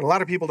 But a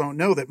lot of people don't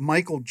know that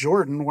Michael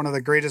Jordan, one of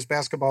the greatest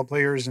basketball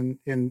players in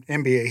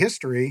NBA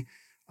history,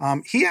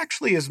 he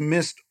actually has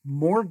missed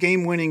more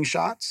game-winning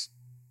shots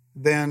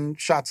than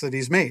shots that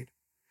he's made.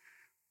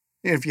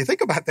 And if you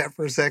think about that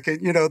for a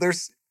second,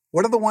 there's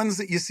what are the ones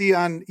that you see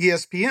on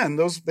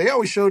ESPN? They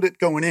always showed it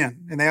going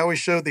in, and they always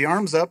showed the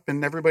arms up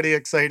and everybody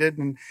excited.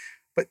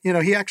 But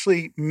he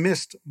actually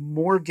missed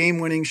more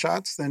game-winning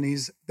shots than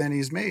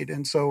he's made.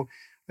 And so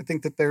I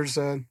think that there's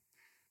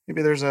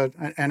maybe there's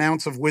an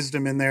ounce of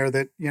wisdom in there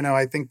that,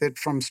 I think that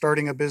from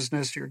starting a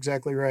business, you're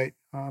exactly right.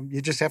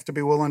 You just have to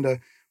be willing to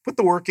put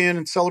the work in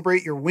and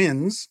celebrate your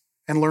wins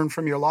and learn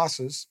from your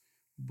losses.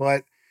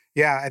 But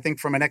yeah, I think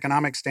from an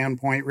economic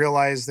standpoint,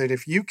 realize that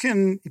if you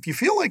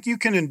feel like you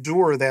can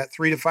endure that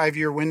 3 to 5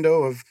 year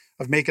window of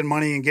making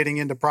money and getting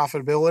into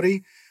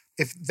profitability,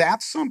 if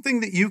that's something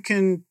that you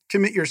can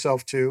commit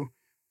yourself to,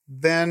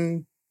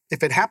 then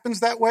if it happens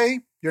that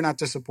way, you're not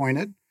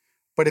disappointed.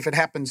 But if it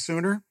happens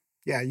sooner,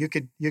 yeah, you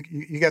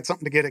got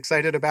something to get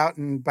excited about,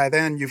 and by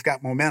then you've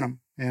got momentum.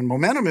 And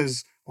momentum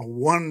is a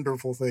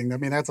wonderful thing. I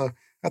mean, that's a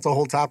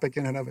whole topic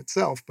in and of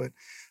itself. But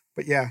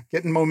yeah,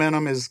 getting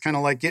momentum is kind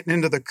of like getting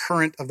into the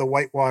current of the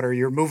whitewater.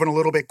 You're moving a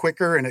little bit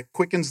quicker, and it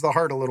quickens the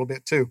heart a little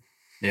bit too.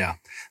 Yeah.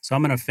 So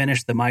I'm going to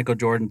finish the Michael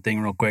Jordan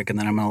thing real quick, and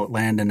then I'm going to let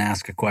Landon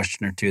ask a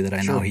question or two that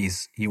I know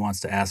he wants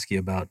to ask you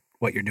about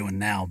what you're doing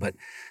now. But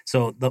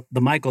so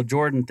the Michael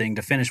Jordan thing,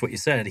 to finish what you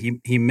said,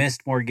 he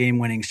missed more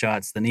game-winning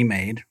shots than he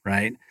made,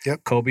 right?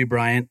 Yep. Kobe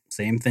Bryant,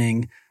 same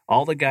thing.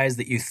 All the guys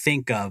that you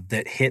think of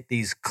that hit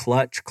these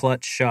clutch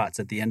shots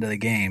at the end of the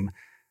game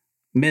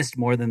missed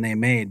more than they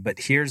made. But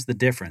here's the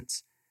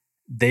difference.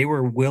 They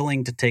were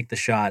willing to take the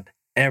shot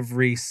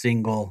every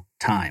single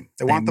time.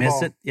 They want the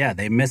ball.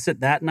 They miss it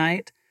that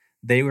night.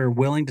 They were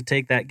willing to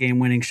take that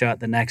game-winning shot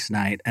the next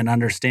night and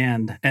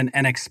understand and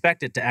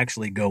expect it to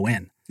actually go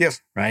in.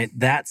 Yes. Right?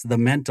 That's the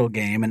mental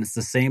game, and it's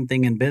the same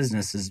thing in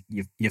business. Is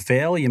you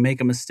fail, you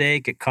make a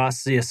mistake, it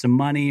costs you some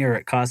money, or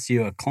it costs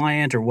you a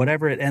client, or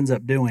whatever it ends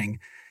up doing,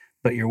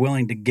 but you're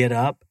willing to get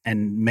up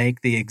and make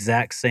the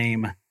exact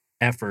same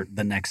effort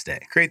the next day.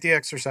 Create the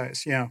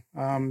exercise. Yeah.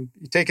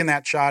 Taking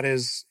that shot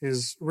is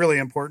really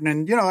important.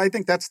 And, I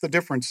think that's the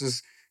difference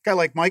is a guy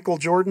like Michael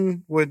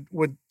Jordan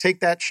would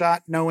take that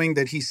shot knowing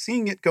that he's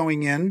seeing it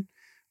going in.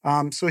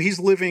 So he's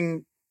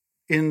living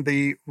in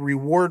the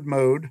reward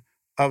mode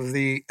of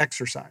the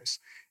exercise.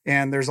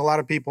 And there's a lot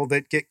of people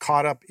that get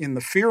caught up in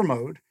the fear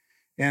mode.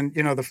 And,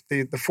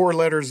 the four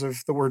letters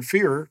of the word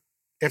fear,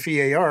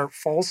 F-E-A-R,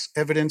 false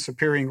evidence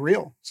appearing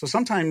real. So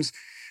sometimes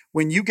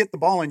when you get the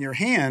ball in your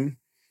hand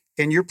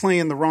and you're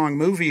playing the wrong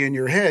movie in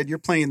your head, you're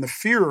playing the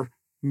fear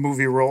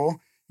movie role,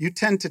 you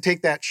tend to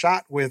take that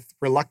shot with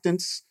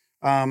reluctance.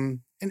 And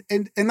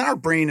our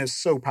brain is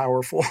so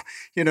powerful.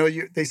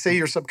 They say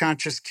your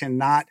subconscious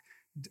cannot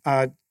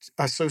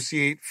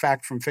associate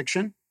fact from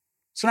fiction.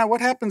 So now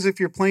what happens if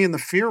you're playing the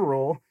fear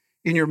role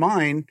in your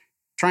mind,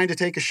 trying to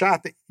take a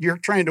shot that you're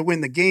trying to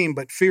win the game,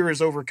 but fear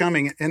is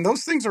overcoming it? And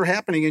those things are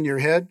happening in your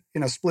head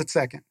in a split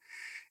second.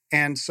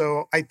 And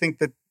so I think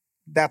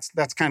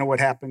that's kind of what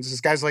happens is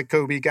guys like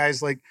Kobe,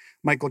 guys like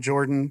Michael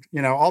Jordan,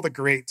 all the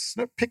greats,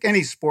 pick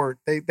any sport.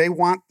 They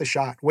want the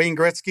shot. Wayne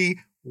Gretzky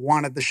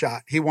wanted the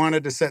shot. He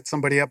wanted to set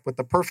somebody up with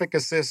the perfect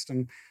assist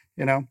and,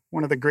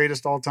 one of the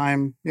greatest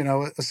all-time,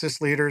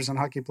 assist leaders and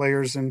hockey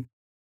players. And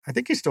I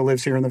think he still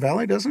lives here in the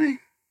Valley, doesn't he?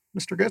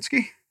 Mr.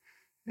 Gretzky?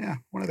 Yeah,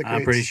 one of the greats.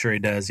 I'm pretty sure he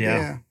does,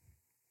 yeah.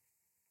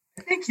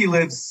 I think he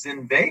lives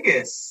in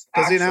Vegas,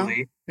 Does actually.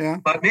 he now? Yeah.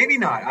 But maybe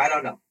not. I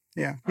don't know.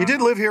 Yeah. He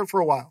did live here for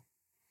a while.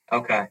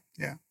 Okay.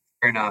 Yeah.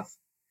 Fair enough.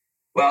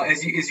 Well,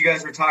 as you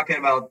guys were talking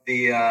about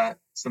the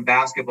some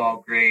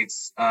basketball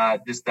greats,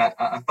 just that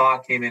a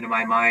thought came into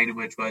my mind,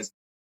 which was,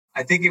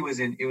 I think it was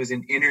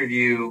an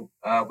interview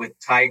with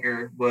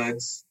Tiger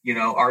Woods,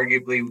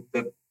 arguably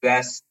the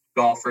best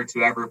golfer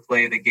to ever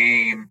play the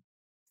game.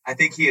 I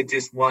think he had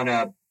just won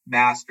a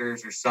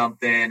Masters or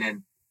something,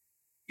 and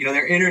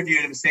they're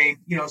interviewing him saying,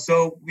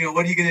 so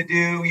what are you going to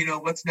do?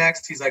 What's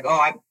next? He's like, oh,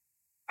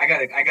 I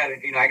gotta go. I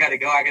gotta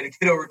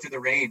get over to the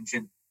range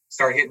and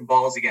start hitting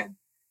balls again.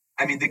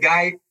 I mean, the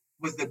guy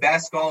was the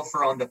best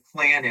golfer on the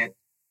planet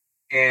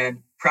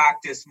and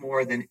practiced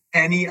more than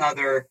any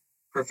other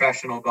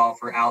professional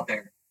golfer out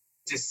there.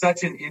 Just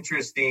such an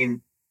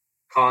interesting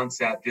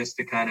concept, just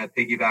to kind of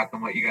piggyback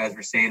on what you guys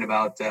were saying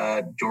about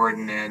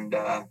Jordan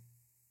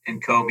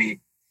and Kobe.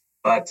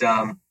 But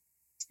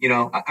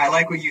I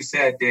like what you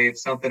said, Dave.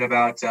 Something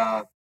about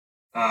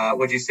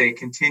what'd you say?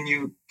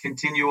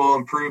 Continual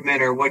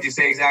improvement, or what'd you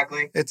say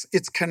exactly?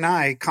 It's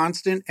CANI,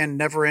 constant and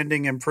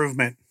never-ending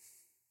improvement.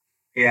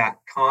 Yeah,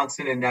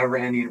 constant and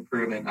never-ending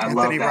improvement. I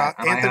love that.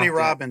 Anthony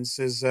Robbins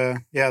is,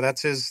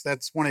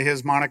 that's one of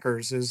his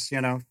monikers is,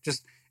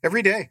 just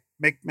every day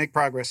make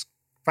progress,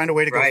 find a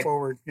way to go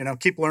forward.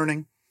 Keep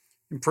learning,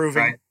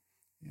 improving, right.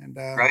 And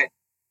right.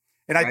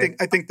 And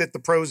I think that the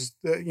pros,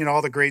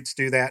 all the greats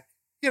do that.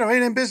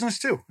 And in business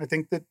too. I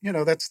think that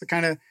that's the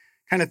kind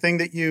of thing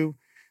that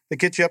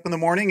gets you up in the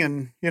morning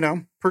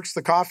and perks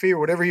the coffee or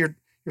whatever your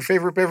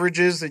favorite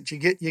beverage is that you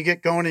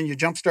get going and you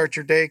jumpstart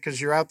your day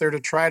because you're out there to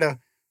try to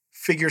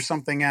figure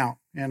something out.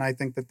 And I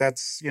think that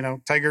that's,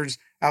 Tiger's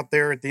out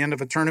there at the end of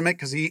a tournament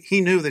because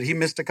he knew that he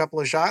missed a couple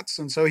of shots.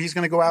 And so he's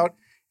going to go out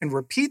and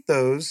repeat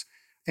those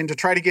and to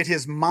try to get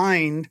his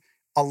mind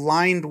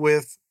aligned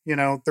with,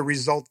 the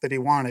result that he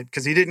wanted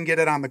because he didn't get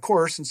it on the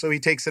course. And so he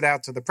takes it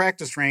out to the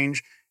practice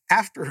range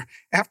after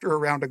a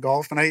round of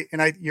golf. And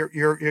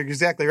you're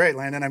exactly right,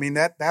 Landon. I mean,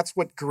 that's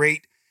what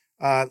great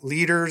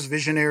leaders,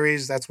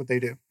 visionaries, that's what they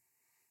do.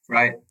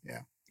 Right.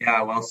 Yeah.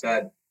 Yeah. Well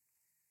said.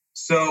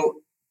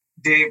 So,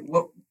 Dave,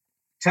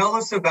 tell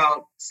us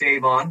about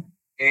Save On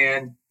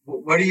and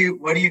what are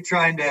you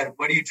trying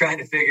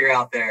to figure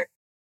out there?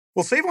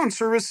 Well, Save On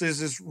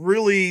Services is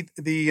really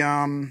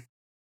the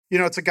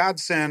it's a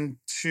godsend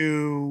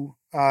to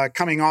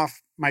coming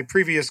off my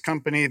previous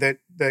company that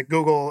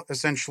Google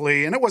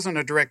essentially, and it wasn't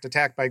a direct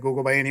attack by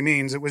Google by any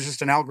means. It was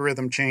just an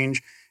algorithm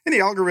change, and the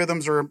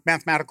algorithms are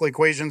mathematical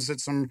equations that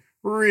some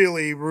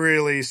really,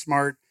 really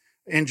smart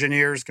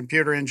engineers,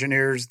 computer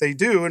engineers, they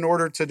do in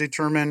order to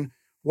determine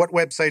what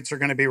websites are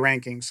going to be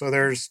ranking. So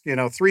there's,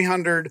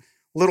 300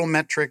 little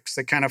metrics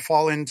that kind of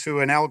fall into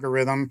an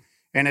algorithm,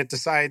 and it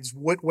decides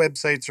what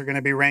websites are going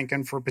to be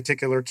ranking for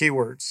particular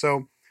keywords.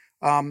 So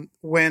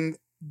when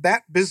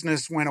that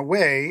business went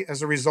away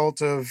as a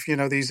result of,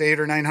 these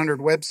 800 or 900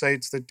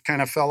 websites that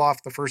kind of fell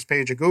off the first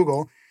page of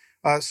Google,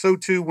 so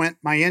too went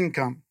my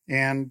income,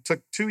 and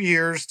took 2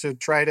 years to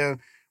try to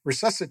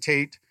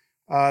resuscitate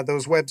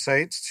those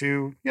websites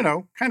to,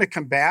 kind of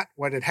combat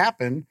what had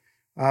happened.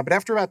 But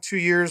after about 2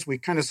 years, we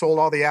kind of sold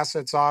all the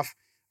assets off.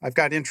 I've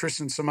got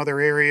interest in some other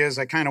areas.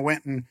 I kind of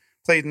went and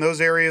played in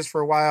those areas for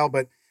a while,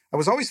 but I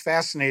was always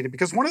fascinated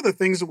because one of the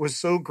things that was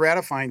so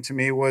gratifying to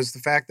me was the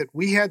fact that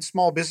we had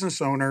small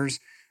business owners,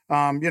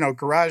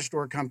 garage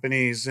door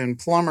companies and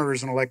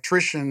plumbers and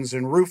electricians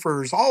and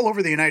roofers all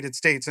over the United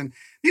States. And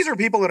these are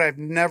people that I've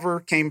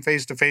never came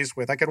face to face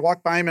with. I could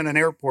walk by them in an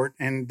airport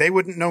and they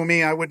wouldn't know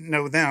me. I wouldn't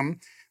know them.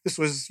 This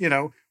was,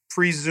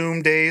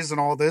 pre-Zoom days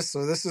and all this.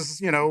 So this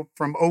is,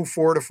 from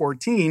 04 to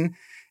 14.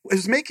 It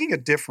was making a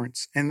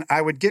difference. And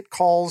I would get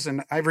calls.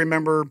 And I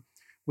remember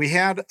we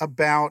had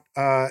about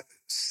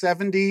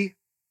 70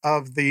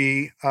 of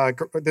the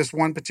this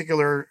one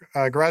particular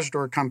garage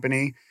door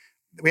company.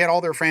 We had all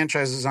their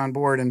franchises on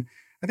board, and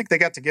I think they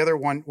got together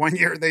one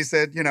year. They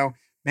said,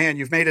 man,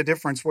 you've made a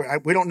difference.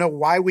 We don't know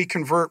why we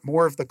convert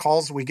more of the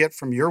calls we get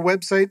from your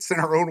websites than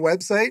our own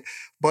website,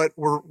 but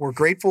we're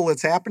grateful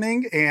it's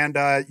happening, and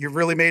you've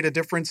really made a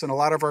difference in a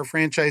lot of our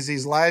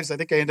franchisees' lives. I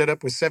think I ended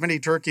up with 70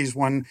 turkeys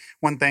one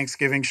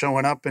Thanksgiving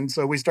showing up, and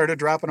so we started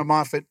dropping them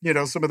off at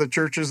some of the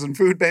churches and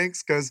food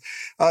banks because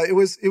it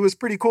was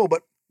pretty cool.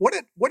 But what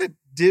it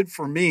did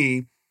for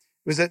me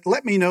was it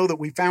let me know that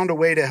we found a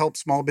way to help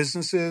small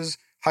businesses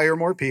hire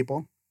more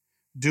people,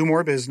 do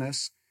more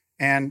business,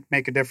 and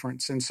make a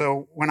difference. And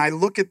so when I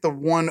look at the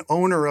one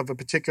owner of a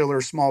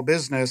particular small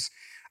business,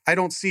 I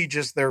don't see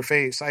just their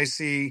face. I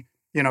see,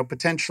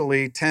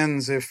 potentially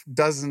tens, if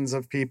dozens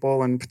of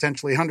people and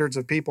potentially hundreds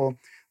of people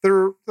that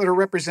are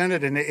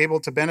represented and able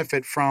to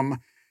benefit from,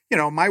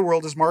 my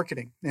world is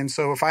marketing. And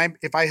so if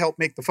I help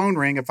make the phone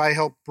ring, if I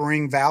help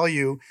bring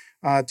value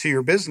to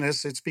your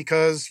business, it's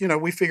because,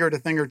 we figured a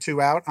thing or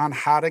two out on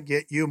how to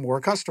get you more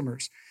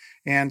customers.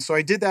 And so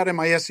I did that in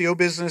my SEO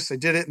business. I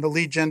did it in the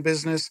lead gen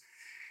business.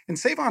 And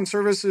Save On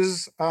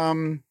Services,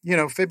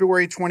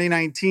 February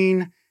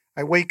 2019,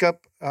 I wake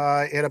up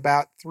at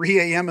about 3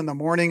 a.m. in the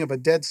morning of a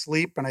dead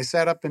sleep, and I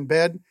sat up in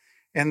bed,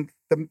 and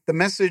the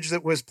message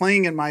that was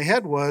playing in my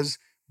head was,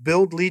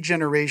 build lead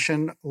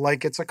generation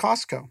like it's a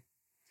Costco.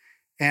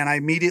 And I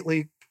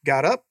immediately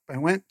got up, I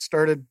went,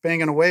 started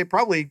banging away,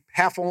 probably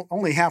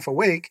only half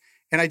awake,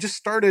 and I just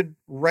started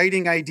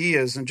writing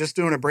ideas and just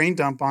doing a brain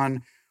dump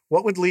on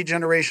what would lead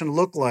generation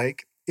look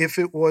like if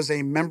it was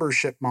a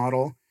membership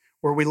model,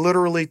 where we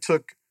literally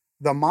took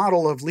the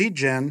model of lead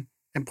gen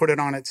and put it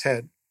on its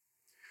head.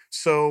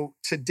 So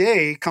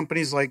today,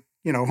 companies like,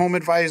 Home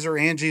Advisor,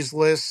 Angie's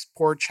List,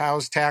 Porch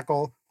House,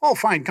 Tackle, all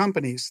fine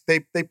companies.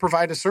 They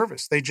provide a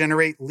service. They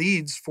generate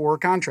leads for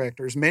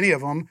contractors. Many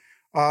of them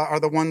are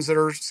the ones that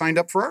are signed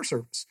up for our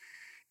service.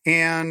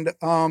 And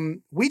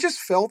we just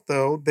felt,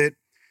 though, that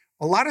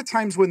a lot of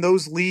times when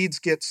those leads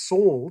get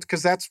sold,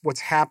 because that's what's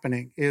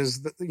happening,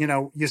 is that,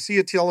 you see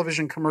a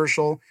television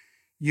commercial,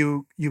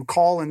 you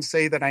call and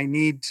say that I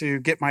need to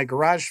get my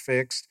garage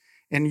fixed,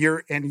 and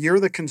you're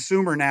the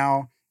consumer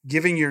now,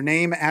 giving your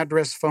name,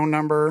 address, phone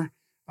number,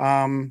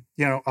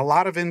 a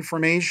lot of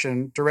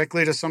information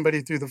directly to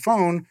somebody through the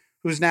phone,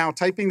 who's now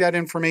typing that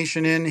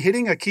information in,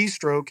 hitting a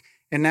keystroke,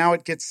 and now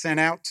it gets sent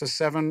out to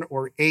 7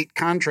 or 8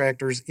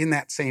 contractors in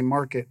that same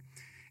market.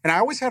 And I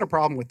always had a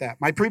problem with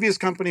that. My previous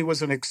company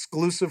was an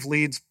exclusive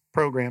leads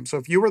program. So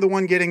if you were the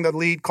one getting the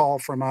lead call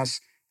from us,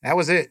 that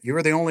was it. You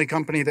were the only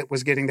company that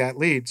was getting that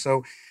lead.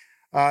 So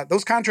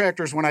those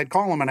contractors, when I'd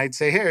call them and I'd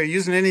say, hey, are you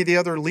using any of the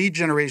other lead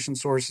generation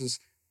sources?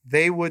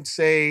 They would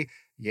say,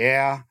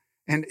 yeah.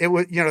 And it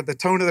would, the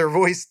tone of their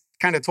voice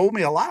kind of told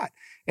me a lot.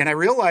 And I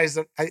realized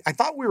that I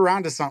thought we were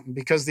onto something,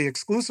 because the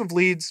exclusive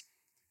leads,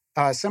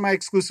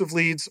 semi-exclusive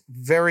leads,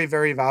 very,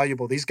 very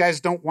valuable. These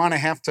guys don't want to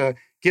have to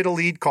get a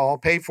lead call,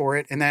 pay for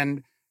it, and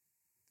then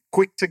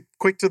quick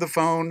to the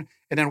phone,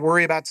 and then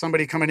worry about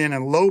somebody coming in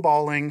and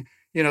lowballing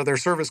their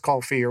service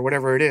call fee or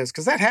whatever it is,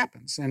 because that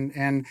happens.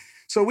 And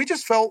so we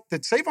just felt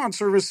that Save On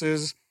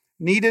Services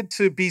needed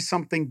to be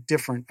something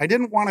different. I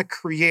didn't want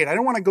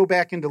to go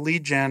back into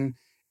lead gen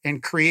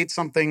and create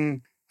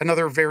something,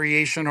 another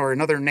variation or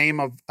another name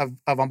of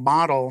a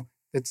model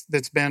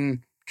that's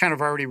been kind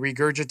of already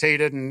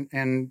regurgitated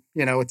and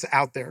it's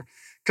out there.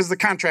 Because the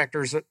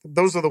contractors,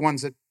 those are the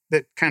ones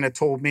that kind of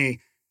told me,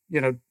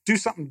 do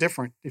something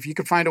different. If you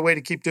could find a way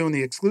to keep doing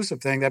the exclusive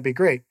thing, that'd be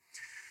great.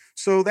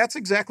 So that's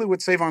exactly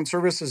what Save On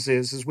Services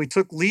is we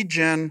took lead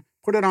gen,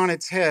 put it on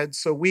its head.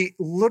 So we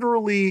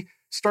literally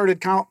started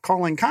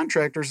calling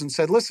contractors and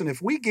said, listen,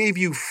 if we gave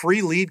you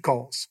free lead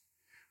calls,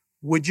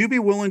 would you be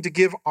willing to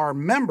give our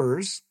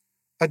members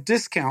a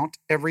discount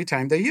every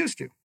time they used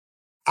you?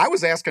 I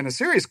was asking a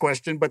serious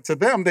question, but to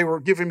them, they were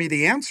giving me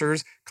the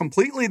answers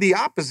completely the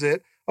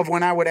opposite of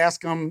when I would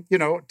ask them,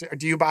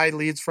 do you buy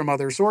leads from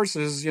other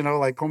sources,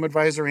 like Home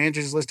Advisor,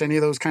 Angie's List, any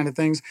of those kind of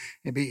things?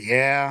 It'd be,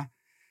 yeah.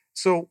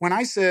 So when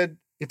I said,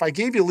 if I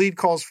gave you lead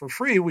calls for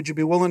free, would you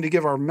be willing to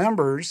give our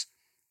members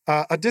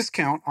a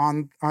discount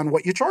on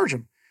what you charge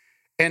them?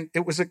 And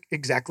it was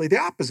exactly the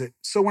opposite.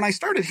 So when I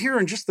started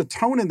hearing just the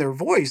tone in their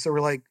voice, they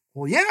were like,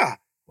 well, yeah,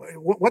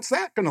 what's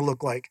that going to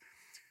look like?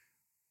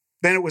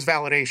 Then it was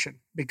validation,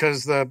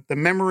 because the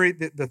memory,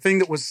 the thing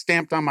that was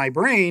stamped on my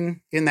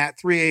brain in that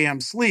 3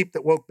 a.m. sleep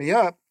that woke me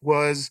up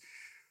was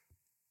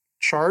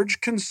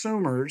charge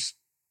consumers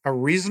a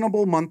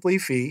reasonable monthly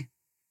fee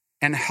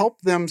and help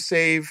them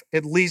save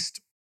at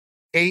least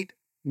 8,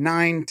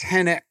 9,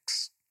 10x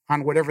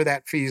on whatever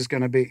that fee is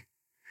going to be.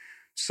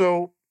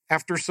 So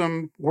after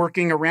some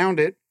working around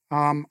it,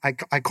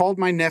 I called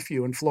my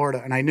nephew in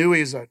Florida, and I knew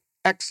he was an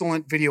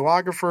excellent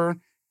videographer,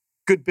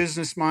 good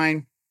business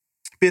mind,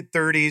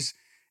 mid-30s.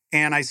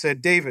 And I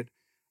said, David,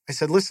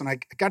 listen, I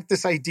got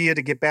this idea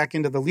to get back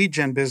into the lead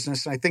gen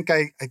business. I think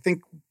I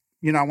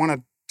want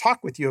to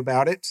talk with you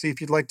about it, see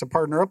if you'd like to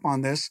partner up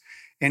on this.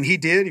 And he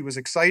did. He was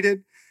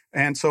excited.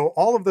 And so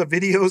all of the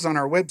videos on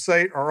our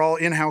website are all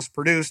in-house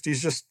produced.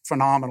 He's just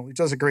phenomenal. He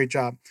does a great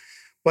job.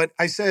 But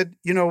I said,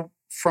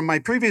 from my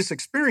previous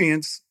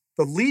experience,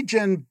 the lead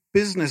gen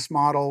business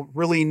model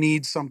really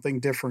needs something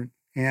different.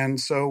 And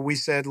so we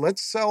said,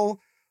 let's sell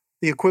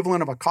the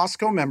equivalent of a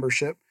Costco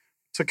membership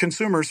to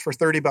consumers for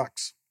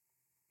 $30.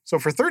 So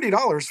for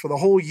 $30 for the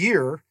whole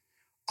year,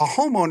 a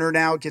homeowner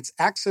now gets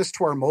access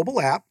to our mobile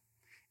app.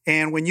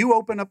 And when you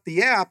open up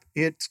the app,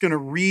 it's going to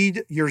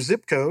read your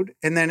zip code,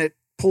 and then it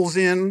pulls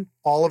in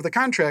all of the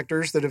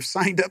contractors that have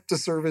signed up to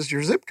service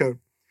your zip code.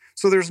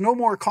 So there's no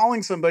more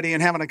calling somebody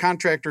and having a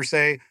contractor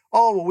say,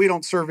 oh, well, we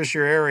don't service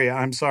your area.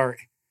 I'm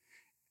sorry.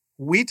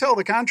 We tell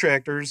the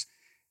contractors,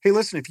 hey,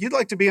 listen, if you'd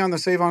like to be on the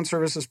Save On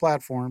Services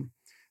platform,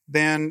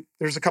 then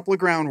there's a couple of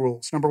ground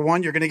rules. Number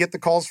one, you're going to get the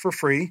calls for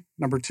free.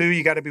 Number two,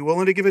 you got to be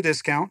willing to give a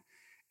discount.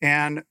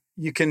 And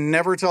you can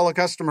never tell a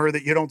customer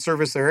that you don't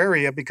service their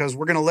area, because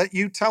we're going to let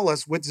you tell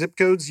us what zip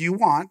codes you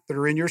want that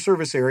are in your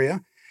service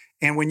area.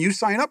 And when you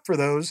sign up for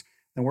those,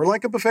 then we're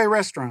like a buffet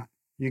restaurant.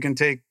 You can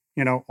take,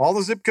 all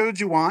the zip codes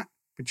you want,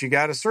 but you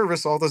got to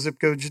service all the zip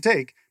codes you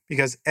take,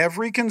 because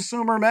every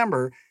consumer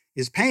member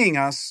is paying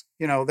us,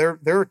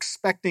 they're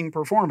expecting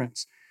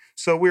performance.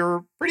 So we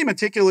were pretty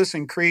meticulous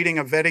in creating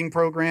a vetting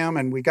program,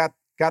 and we got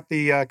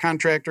the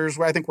contractors.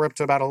 I think we're up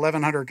to about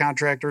 1,100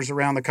 contractors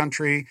around the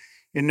country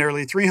in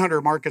nearly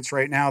 300 markets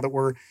right now that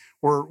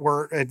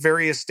we're at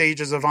various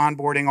stages of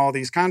onboarding all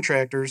these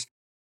contractors.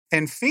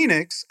 And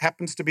Phoenix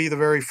happens to be the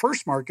very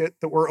first market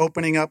that we're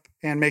opening up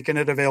and making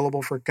it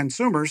available for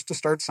consumers to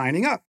start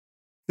signing up.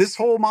 This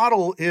whole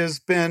model has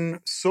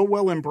been so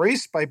well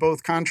embraced by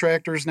both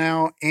contractors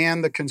now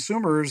and the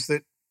consumers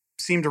that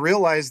seem to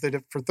realize that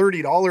if for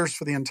 $30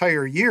 for the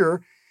entire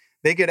year,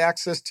 they get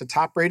access to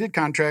top-rated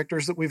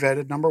contractors that we've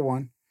vetted, number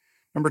one.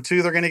 Number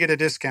two, they're going to get a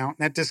discount.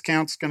 And that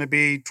discount's going to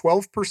be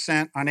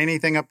 12% on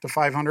anything up to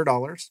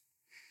 $500.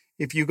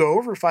 If you go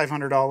over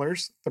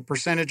 $500, the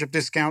percentage of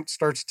discount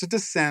starts to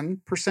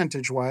descend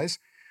percentage-wise,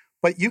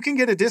 but you can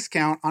get a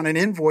discount on an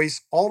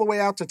invoice all the way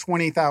out to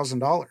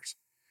 $20,000.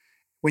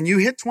 When you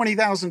hit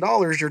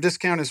 $20,000, your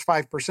discount is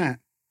 5%.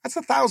 That's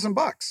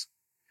 $1,000.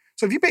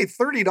 So if you pay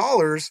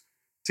 $30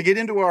 to get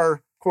into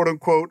our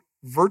quote-unquote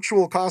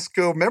virtual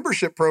Costco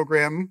membership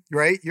program,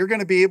 right, you're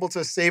going to be able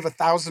to save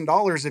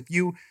 $1,000. If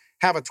you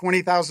have a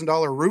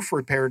 $20,000 roof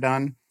repair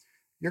done,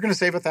 you're going to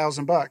save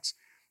 $1,000.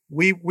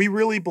 We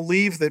really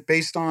believe that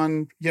based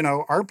on,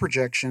 our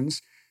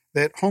projections,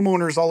 that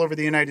homeowners all over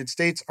the United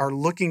States are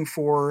looking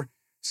for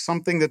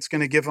something that's going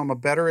to give them a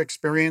better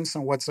experience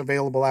than what's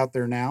available out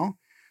there now.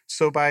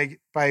 So by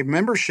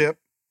membership,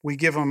 we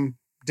give them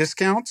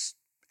discounts,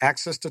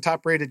 access to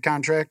top-rated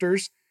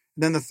contractors.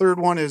 And then the third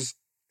one is,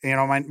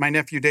 my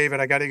nephew David,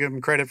 I got to give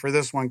him credit for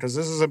this one because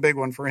this is a big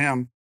one for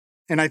him.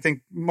 And I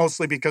think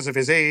mostly because of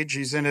his age,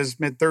 he's in his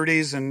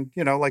mid-30s and,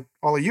 like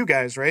all of you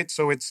guys, right?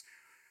 So it's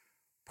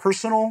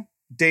personal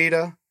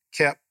data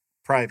kept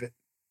private.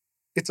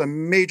 It's a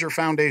major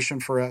foundation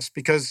for us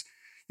because,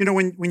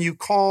 when you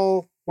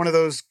call one of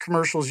those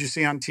commercials you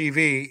see on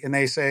TV and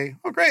they say,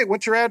 oh, great,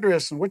 what's your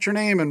address and what's your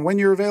name and when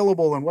you're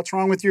available and what's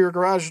wrong with your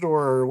garage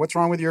door or what's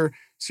wrong with your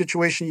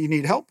situation you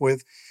need help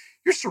with,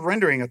 you're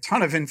surrendering a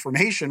ton of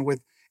information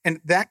and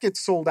that gets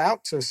sold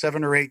out to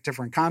 7 or 8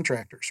 different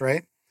contractors,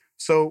 right?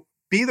 So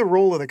be the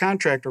role of the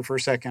contractor for a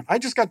second. I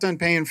just got done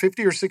paying $50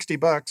 or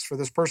 $60 for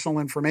this personal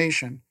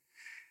information.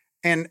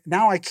 And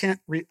now I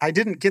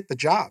didn't get the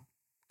job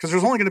because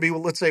there's only going to be,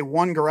 let's say,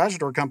 one garage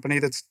door company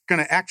that's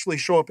going to actually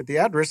show up at the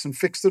address and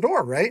fix the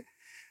door, right?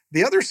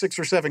 The other 6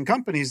 or 7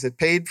 companies that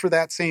paid for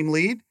that same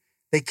lead,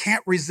 they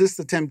can't resist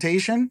the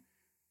temptation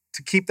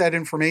to keep that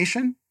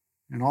information.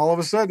 And all of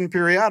a sudden,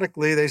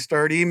 periodically, they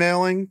start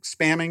emailing,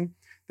 spamming.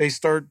 They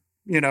start,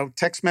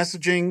 text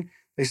messaging.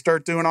 They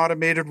start doing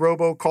automated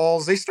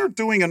robocalls. They start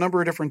doing a number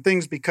of different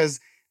things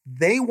because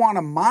they want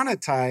to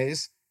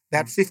monetize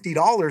that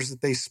 $50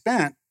 that they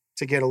spent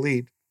to get a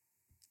lead.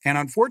 And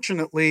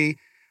unfortunately,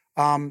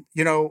 there's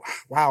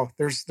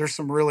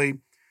some really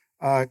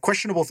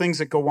questionable things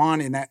that go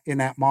on in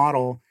that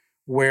model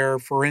where,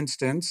 for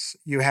instance,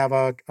 you have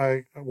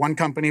one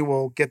company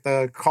will get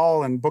the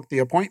call and book the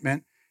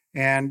appointment.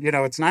 And,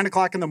 it's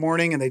 9:00 in the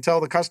morning and they tell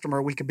the customer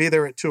we could be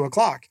there at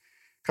 2:00.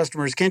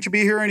 Customers, can't you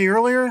be here any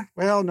earlier?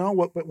 Well, no,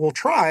 we'll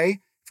try.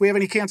 If we have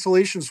any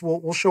cancellations,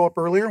 we'll show up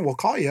earlier and we'll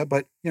call you.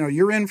 But,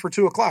 you're in for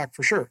 2:00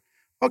 for sure.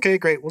 Okay,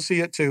 great. We'll see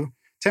you at 2:00.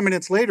 10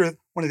 minutes later,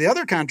 one of the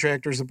other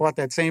contractors that bought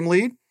that same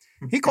lead,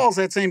 he calls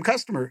that same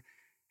customer.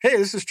 Hey,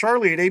 this is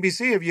Charlie at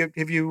ABC.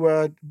 Have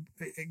you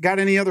got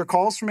any other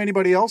calls from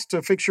anybody else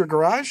to fix your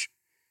garage?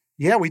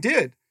 Yeah, we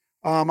did.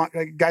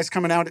 Guy's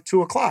coming out at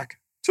 2:00.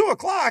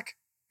 2:00?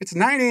 It's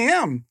 9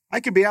 a.m. I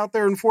could be out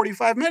there in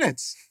 45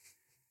 minutes.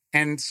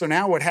 And so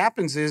now what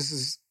happens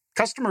is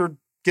customer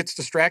gets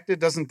distracted,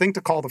 doesn't think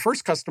to call the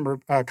first customer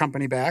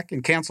company back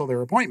and cancel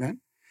their appointment.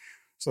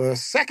 So the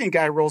second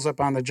guy rolls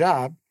up on the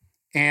job.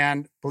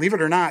 And believe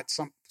it or not,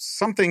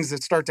 some things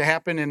that start to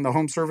happen in the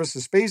home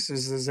services space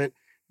is that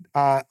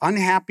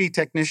unhappy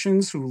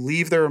technicians who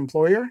leave their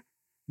employer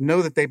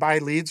know that they buy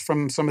leads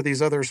from some of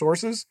these other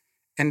sources,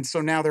 And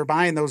so now they're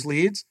buying those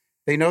leads.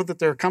 They know that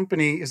their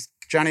company is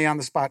Johnny on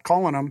the spot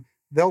calling them.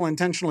 They'll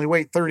intentionally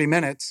wait 30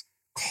 minutes,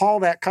 call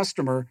that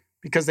customer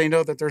because they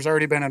know that there's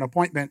already been an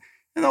appointment.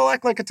 And they'll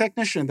act like a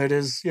technician that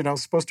is,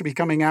 supposed to be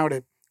coming out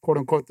at quote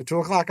unquote the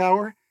 2:00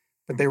 hour,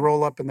 but they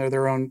roll up and they're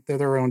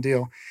their own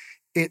deal.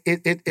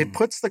 It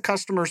puts the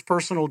customer's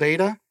personal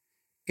data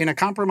in a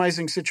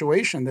compromising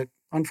situation that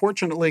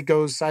unfortunately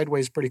goes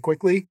sideways pretty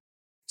quickly.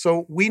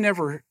 So we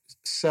never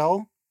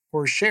sell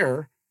or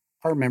share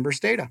our members'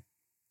 data.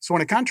 So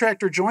when a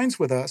contractor joins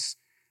with us,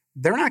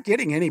 they're not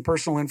getting any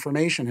personal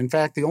information. In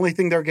fact, the only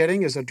thing they're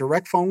getting is a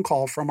direct phone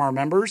call from our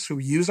members who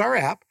use our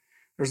app.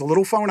 There's a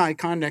little phone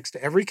icon next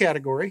to every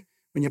category.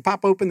 When you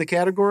pop open the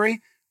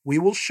category, we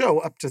will show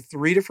up to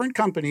 3 different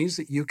companies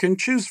that you can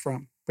choose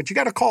from. But you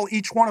got to call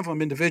each one of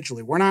them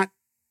individually. We're not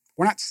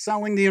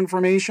selling the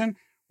information.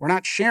 We're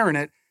not sharing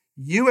it.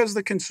 You as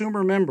the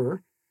consumer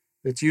member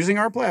that's using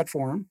our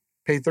platform,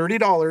 pay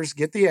 $30,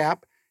 get the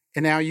app,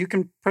 and now you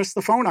can press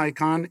the phone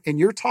icon and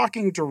you're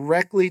talking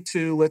directly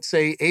to, let's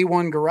say,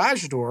 A1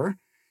 Garage Door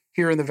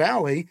here in the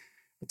Valley.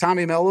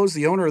 Tommy Mello's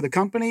the owner of the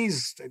company.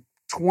 He's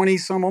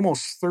 20-some,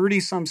 almost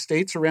 30-some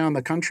states around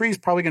the country. He's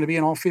probably going to be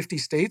in all 50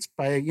 states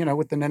by,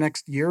 within the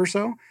next year or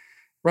so.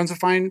 Runs a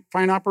fine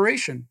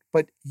operation.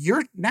 But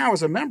you're now,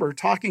 as a member,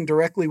 talking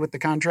directly with the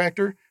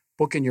contractor,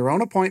 booking your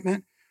own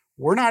appointment.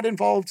 We're not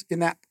involved in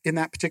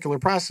that particular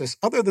process,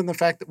 other than the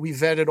fact that we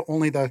vetted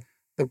only the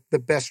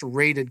best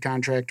rated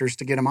contractors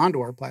to get them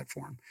onto our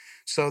platform.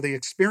 So the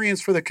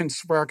experience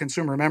for our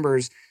consumer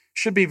members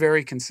should be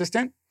very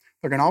consistent.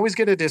 They're going to always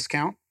get a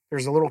discount.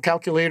 There's a little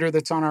calculator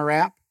that's on our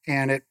app,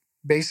 and it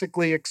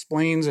basically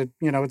explains it.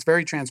 It's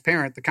very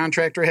transparent. The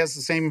contractor has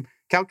the same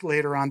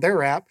calculator on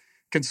their app.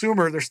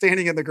 Consumer, they're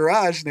standing in the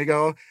garage and they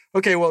go,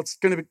 okay, well, it's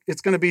going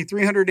to be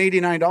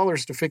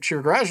 $389 to fix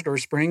your garage door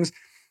springs.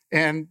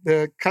 And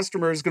the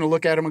customer is going to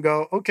look at them and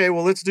go, okay,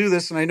 well, let's do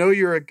this. And I know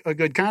you're a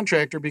good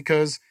contractor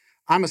because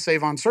I'm a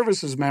Save On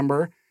Services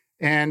member.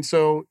 And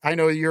so I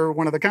know you're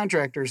one of the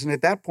contractors. And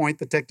at that point,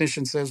 the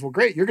technician says, well,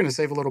 great, you're going to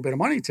save a little bit of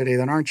money today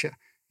then, aren't you?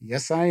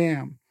 Yes, I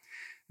am.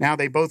 Now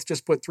they both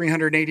just put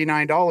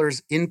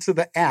 $389 into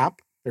the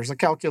app. There's a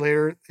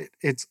calculator.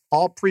 It's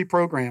all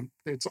pre-programmed.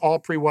 It's all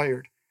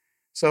pre-wired.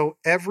 So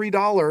every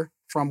dollar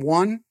from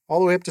 $1 all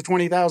the way up to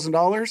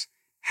 $20,000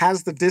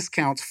 has the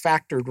discounts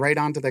factored right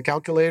onto the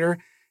calculator.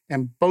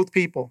 And both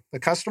people, the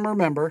customer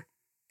member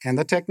and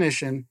the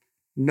technician,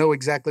 know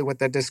exactly what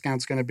that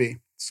discount's going to be.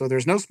 So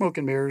there's no smoke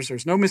and mirrors.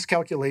 There's no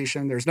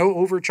miscalculation. There's no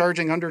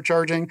overcharging,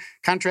 undercharging.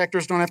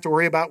 Contractors don't have to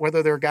worry about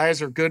whether their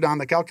guys are good on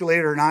the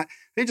calculator or not.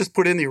 They just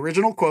put in the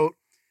original quote,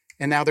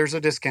 and now there's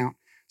a discount.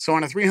 So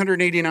on a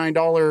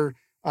 $389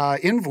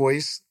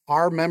 invoice,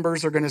 our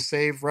members are going to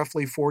save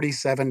roughly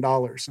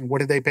 $47. And what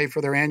did they pay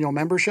for their annual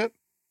membership?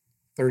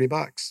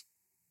 $30.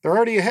 They're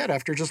already ahead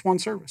after just one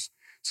service.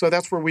 So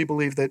that's where we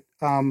believe that,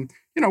 we're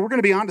going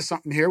to be onto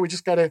something here. We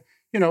just got to,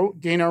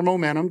 gain our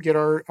momentum, get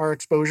our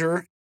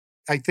exposure.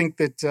 I think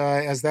that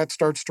as that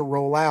starts to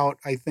roll out,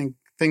 I think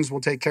things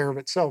will take care of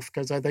itself.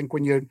 Because I think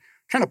when you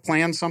kind of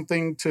plan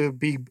something to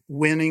be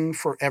winning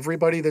for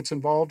everybody that's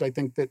involved, I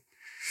think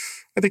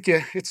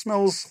it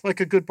smells like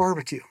a good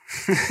barbecue.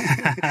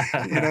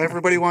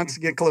 Everybody wants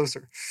to get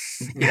closer.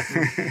 Yeah.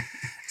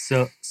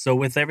 So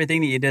with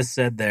everything that you just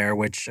said there,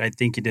 which I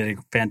think you did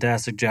a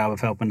fantastic job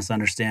of helping us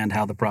understand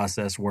how the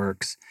process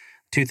works,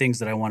 2 things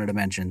that I wanted to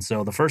mention.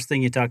 So the first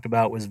thing you talked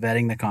about was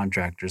vetting the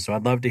contractors. So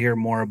I'd love to hear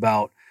more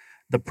about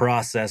the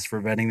process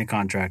for vetting the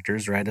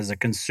contractors, right? As a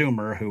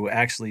consumer who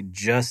actually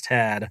just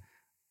had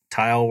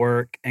tile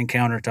work and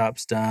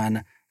countertops done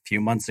a few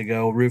months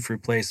ago, roof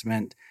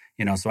replacement,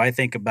 so I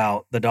think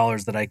about the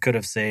dollars that I could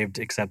have saved,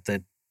 except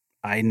that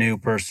I knew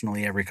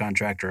personally every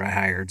contractor I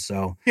hired.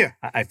 So yeah,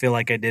 I feel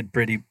like I did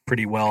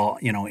pretty well,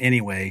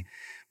 anyway.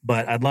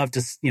 But I'd love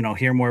to,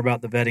 hear more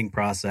about the vetting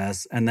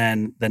process. And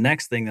then the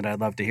next thing that I'd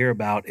love to hear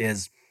about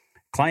is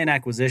client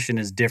acquisition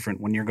is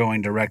different when you're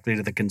going directly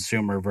to the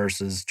consumer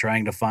versus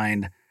trying to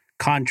find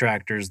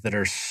contractors that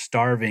are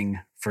starving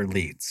for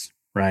leads,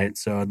 right?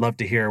 So I'd love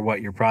to hear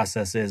what your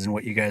process is and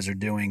what you guys are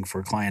doing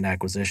for client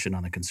acquisition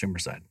on the consumer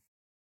side.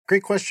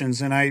 Great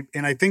questions. And I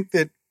think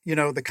that,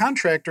 the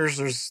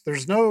contractors,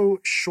 there's no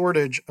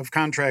shortage of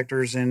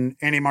contractors in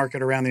any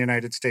market around the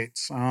United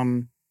States.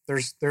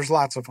 There's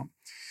lots of them.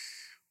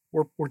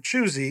 We're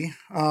choosy.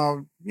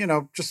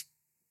 Just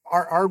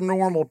our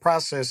normal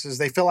process is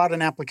they fill out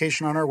an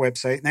application on our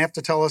website and they have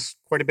to tell us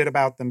quite a bit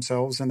about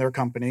themselves and their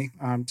company.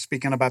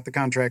 Speaking about the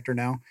contractor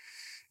now.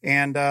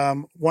 And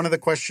one of the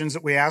questions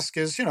that we ask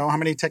is, how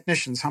many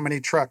technicians, how many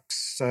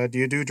trucks, do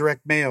you do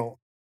direct mail?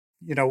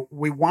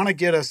 We want to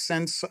get a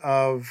sense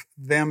of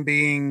them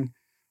being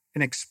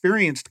an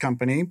experienced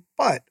company,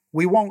 but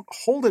we won't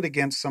hold it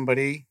against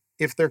somebody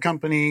if their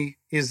company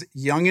is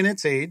young in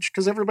its age,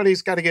 because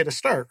everybody's got to get a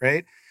start,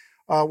 right?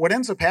 What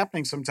ends up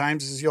happening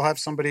sometimes is you'll have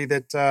somebody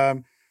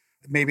that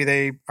maybe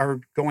they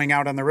are going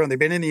out on their own. They've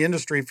been in the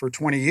industry for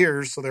 20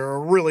 years, so they're a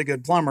really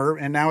good plumber,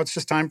 and now it's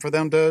just time for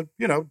them to,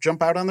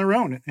 jump out on their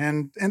own,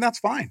 and that's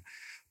fine.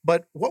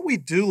 But what we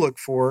do look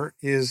for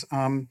is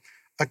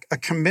a a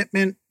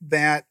commitment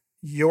that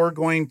you're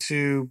going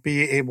to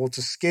be able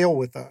to scale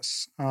with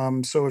us.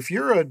 So if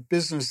you're a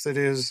business that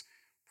is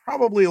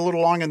probably a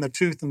little long in the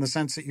tooth in the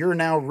sense that you're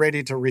now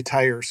ready to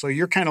retire, so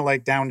you're kind of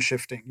like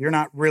downshifting. You're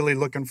not really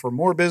looking for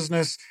more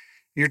business.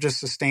 You're just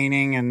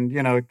sustaining and,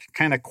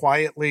 kind of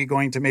quietly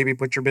going to maybe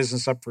put your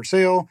business up for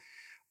sale.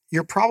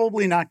 You're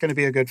probably not going to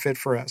be a good fit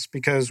for us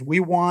because we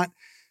want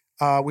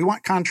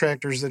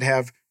contractors that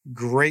have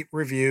great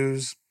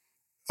reviews,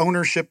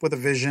 ownership with a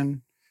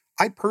vision.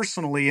 I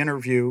personally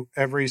interview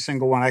every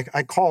single one.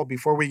 I call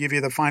before we give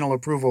you the final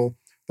approval.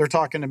 They're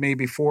talking to me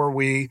before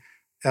we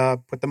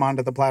put them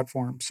onto the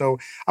platform. So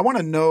I want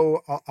to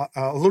know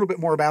a little bit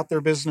more about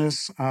their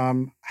business.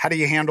 How do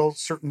you handle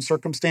certain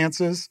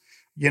circumstances?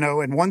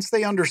 And once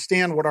they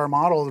understand what our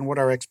model and what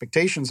our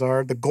expectations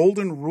are, the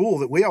golden rule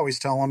that we always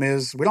tell them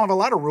is we don't have a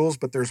lot of rules,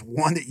 but there's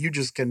one that you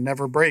just can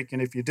never break.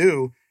 And if you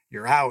do,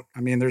 you're out.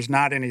 I mean, there's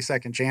not any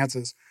second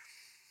chances.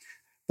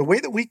 The way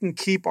that we can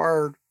keep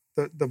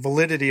the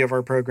validity of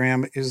our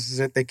program is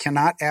that they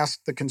cannot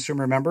ask the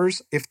consumer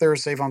members if they're a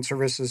Save on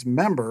Services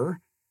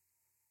member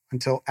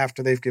until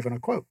after they've given a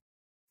quote.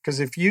 Because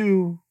if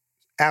you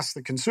ask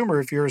the consumer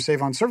if you're a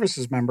Save on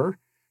Services member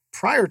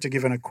prior to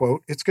giving a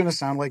quote, it's going to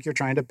sound like you're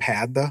trying to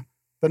pad the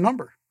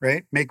number,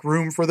 right? Make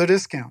room for the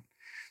discount.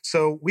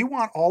 So we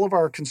want all of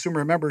our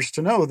consumer members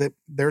to know that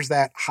there's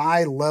that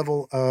high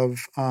level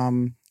of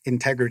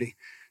integrity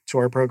to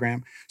our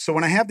program. So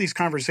when I have these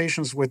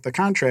conversations with the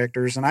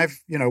contractors, and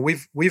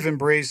we've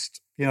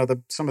embraced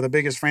some of the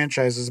biggest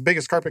franchises, the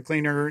biggest carpet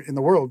cleaner in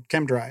the world,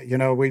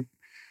 ChemDry. We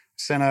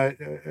sent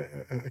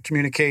a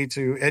communique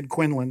to Ed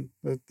Quinlan,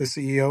 the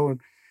CEO,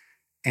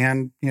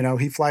 and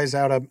he flies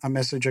out a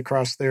message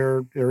across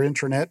their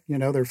intranet,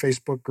 their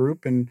Facebook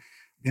group, and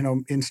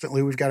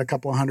instantly we've got a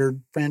couple of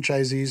hundred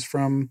franchisees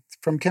from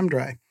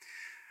ChemDry.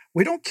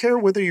 We don't care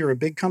whether you're a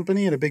big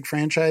company and a big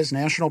franchise,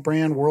 national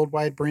brand,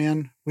 worldwide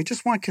brand. We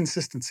just want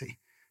consistency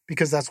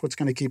because that's what's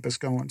going to keep us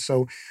going.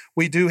 So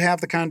we do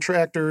have the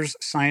contractors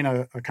sign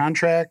a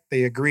contract.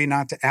 They agree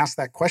not to ask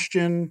that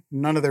question.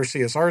 None of their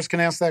CSRs can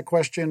ask that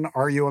question.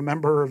 Are you a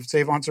member of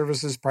Save on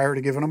Services prior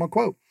to giving them a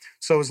quote?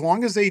 So as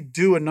long as they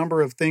do a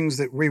number of things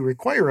that we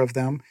require of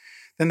them,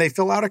 then they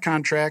fill out a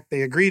contract.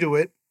 They agree to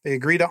it. They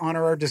agree to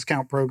honor our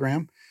discount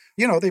program.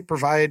 They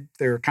provide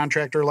their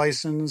contractor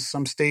license.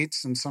 Some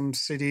states and some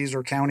cities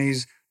or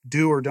counties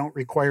do or don't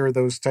require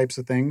those types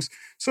of things.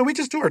 So we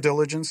just do our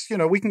diligence.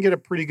 We can get a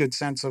pretty good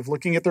sense of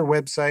looking at their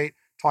website,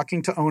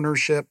 talking to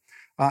ownership,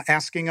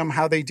 asking them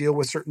how they deal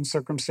with certain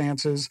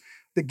circumstances.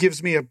 That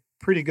gives me a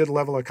pretty good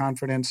level of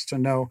confidence to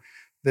know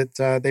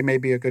that they may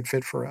be a good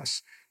fit for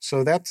us.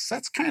 So that's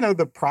kind of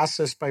the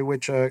process by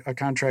which a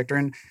contractor,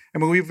 and I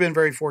mean, we've been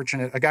very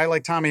fortunate. A guy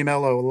like Tommy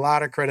Mello, a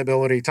lot of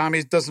credibility.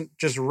 Tommy doesn't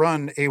just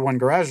run A1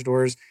 Garage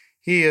Doors.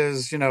 He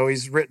is,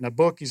 he's written a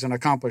book. He's an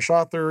accomplished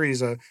author.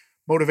 He's a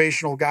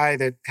motivational guy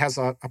that has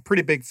a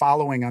pretty big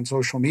following on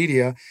social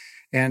media.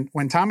 And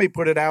when Tommy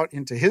put it out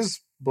into his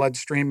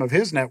bloodstream of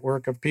his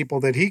network of people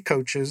that he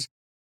coaches,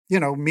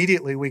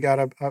 immediately we got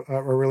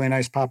a really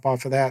nice pop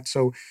off of that.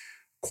 So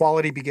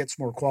quality begets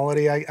more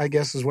quality, I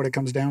guess, is what it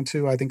comes down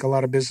to. I think a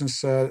lot of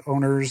business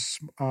owners,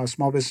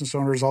 small business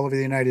owners all over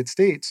the United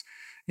States,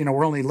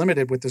 we're only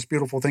limited with this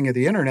beautiful thing of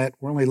the internet.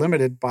 We're only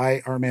limited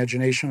by our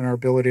imagination and our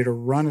ability to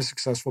run a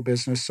successful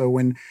business. So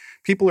when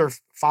people are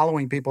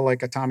following people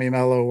like a Tommy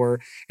Mello or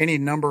any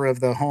number of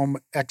the home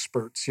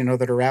experts,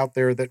 that are out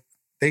there that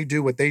they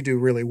do what they do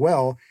really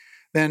well,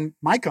 then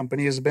my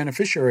company is a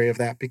beneficiary of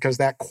that because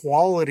that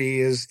quality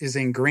is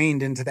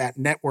ingrained into that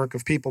network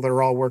of people that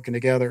are all working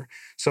together.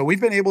 So we've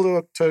been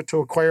able to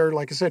acquire,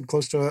 like I said,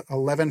 close to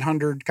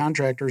 1,100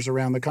 contractors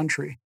around the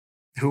country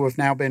who have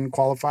now been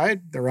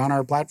qualified. They're on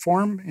our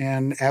platform.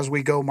 And as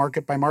we go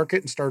market by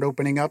market and start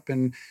opening up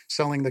and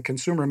selling the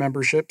consumer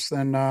memberships,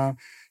 then,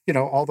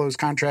 all those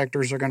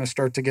contractors are going to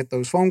start to get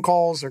those phone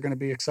calls. They're going to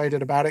be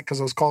excited about it because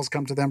those calls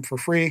come to them for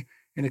free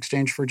in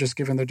exchange for just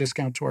giving the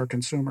discount to our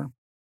consumer.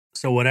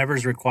 So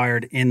whatever's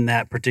required in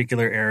that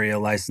particular area,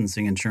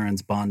 licensing,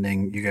 insurance,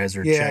 bonding, you guys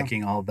are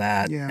checking all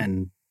that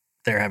and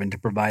they're having to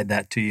provide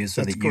that to you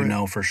so that's that you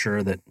know for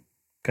sure that,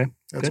 okay.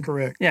 That's good.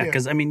 Correct. Yeah,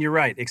 because I mean, you're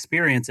right.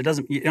 Experience, you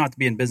don't have to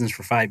be in business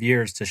for 5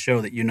 years to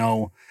show that you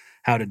know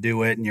how to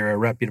do it and you're a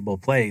reputable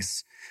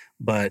place,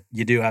 but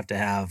you do have to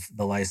have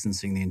the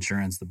licensing, the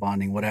insurance, the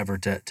bonding, whatever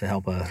to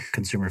help a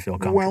consumer feel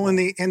comfortable. Well, and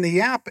the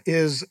app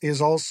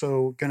is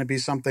also going to be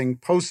something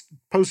post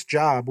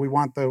job.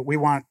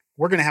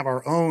 We're going to have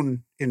our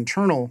own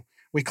internal,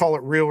 we call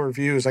it Real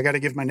Reviews. I got to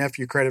give my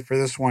nephew credit for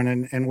this one.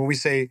 And when we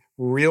say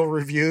Real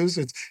Reviews,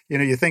 it's,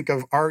 you think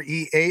of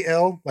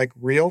REAL, like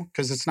real,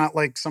 because it's not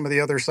like some of the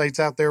other sites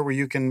out there where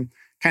you can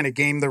kind of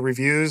game the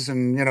reviews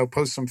and,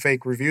 post some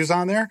fake reviews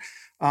on there.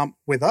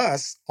 With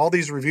us, all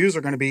these reviews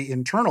are going to be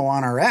internal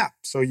on our app.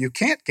 So you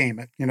can't game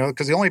it,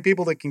 because the only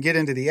people that can get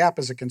into the app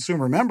as a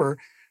consumer member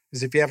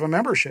is if you have a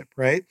membership,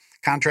 right?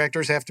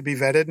 Contractors have to be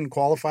vetted and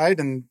qualified,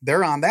 and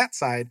they're on that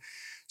side.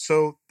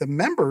 So the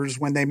members,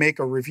 when they make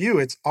a review,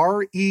 it's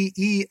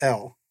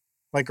REEL,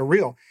 like a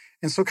real.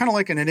 And so kind of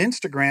like in an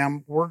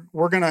Instagram,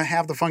 we're going to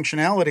have the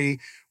functionality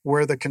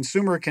where the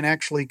consumer can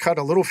actually cut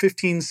a little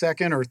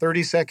 15-second or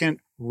 30-second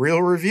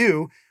real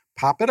review,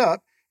 pop it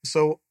up.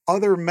 So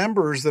other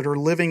members that are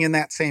living in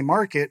that same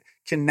market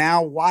can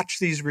now watch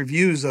these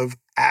reviews of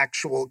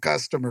actual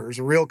customers,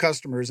 real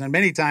customers. And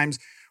many times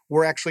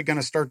we're actually going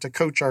to start to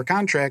coach our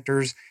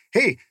contractors.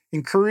 Hey,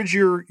 encourage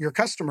your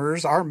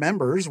customers, our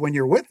members, when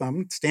you're with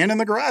them, stand in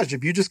the garage.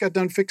 If you just got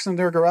done fixing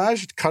their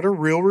garage, cut a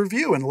real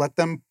review and let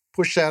them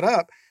push that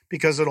up,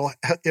 because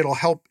it'll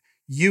help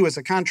you as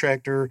a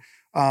contractor,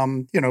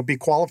 be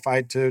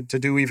qualified to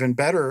do even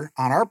better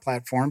on our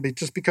platform,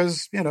 just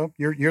because,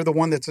 you're the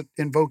one that's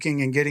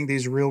invoking and getting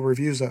these real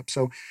reviews up.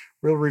 So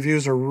real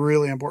reviews are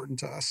really important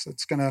to us.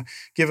 It's going to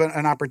give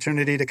an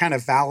opportunity to kind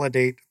of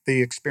validate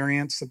the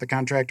experience that the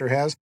contractor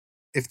has.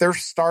 If their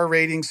star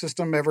rating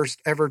system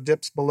ever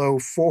dips below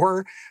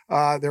 4,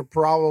 they're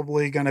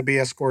probably going to be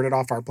escorted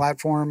off our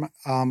platform.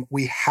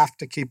 We have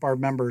to keep our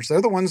members.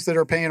 They're the ones that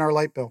are paying our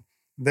light bill.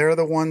 They're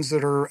the ones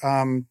that are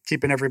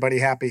keeping everybody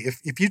happy.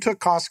 If you took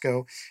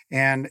Costco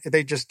and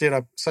they just did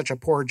such a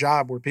poor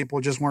job where people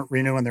just weren't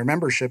renewing their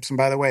memberships, and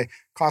by the way,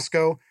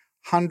 Costco,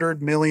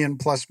 100 million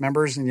plus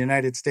members in the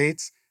United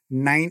States,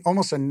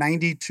 almost a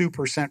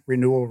 92%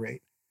 renewal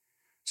rate.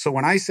 So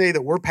when I say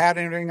that we're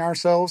patterning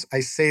ourselves, I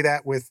say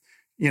that with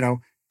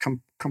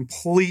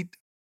complete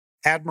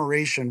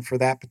admiration for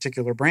that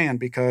particular brand,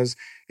 because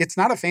it's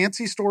not a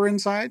fancy store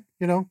inside.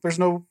 There's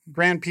no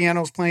grand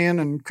pianos playing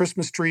and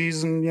Christmas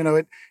trees and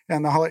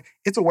and the holiday.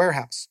 It's a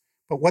warehouse.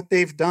 But what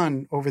they've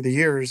done over the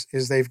years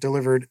is they've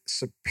delivered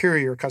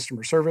superior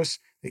customer service.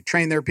 They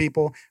train their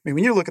people. I mean,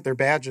 when you look at their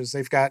badges,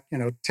 they've got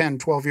 10,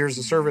 12 years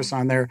of service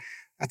on there.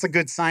 That's a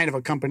good sign of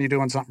a company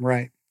doing something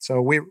right.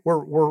 So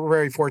we're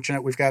very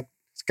fortunate. We've got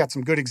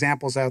some good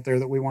examples out there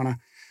that we want to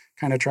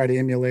kind of try to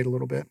emulate a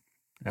little bit.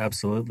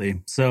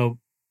 Absolutely. So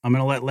I'm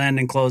going to let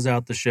Landon close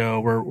out the show.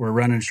 We're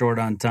running short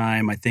on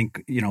time. I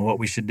think, what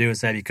we should do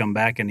is have you come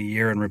back in a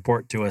year and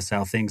report to us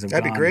how things have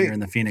gone here in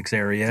the Phoenix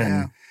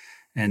area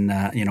and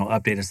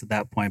update us at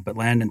that point. But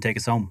Landon, take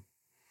us home.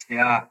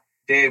 Yeah.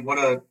 Dave,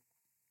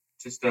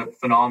 just a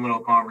phenomenal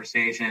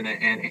conversation.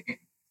 And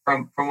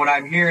from what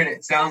I'm hearing,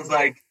 it sounds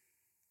like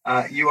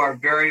you are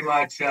very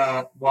much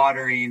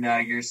watering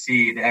your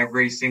seed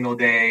every single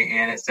day.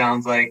 And it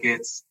sounds like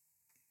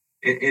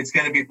it's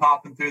going to be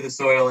popping through the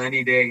soil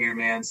any day here,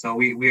 man. So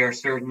we are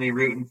certainly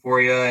rooting for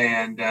you,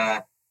 and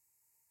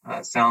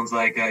sounds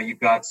like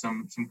you've got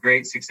some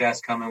great success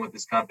coming with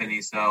this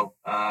company. So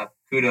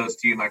kudos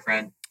to you, my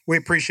friend. We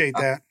appreciate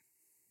that.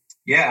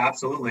 Yeah,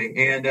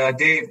 absolutely. And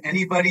Dave,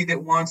 anybody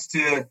that wants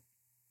to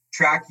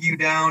track you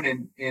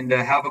down and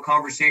have a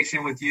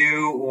conversation with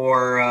you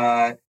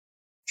or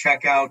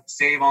check out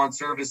Save On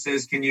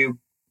Services, can you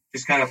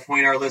just kind of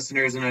point our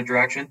listeners in a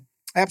direction?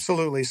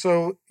 Absolutely.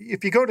 So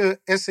if you go to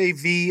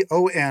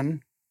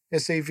SAVON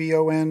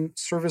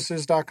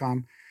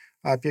services.com,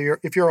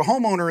 if you're a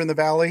homeowner in the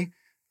Valley,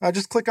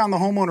 just click on the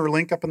homeowner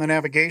link up in the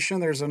navigation.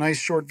 There's a nice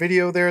short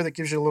video there that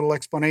gives you a little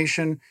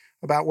explanation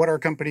about what our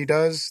company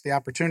does, the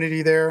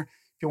opportunity there.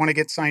 If you want to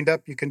get signed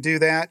up, you can do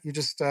that. You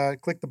just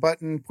click the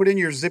button, put in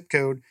your zip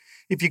code.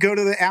 If you go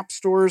to the app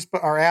stores,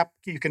 our app,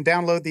 you can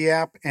download the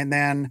app and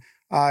then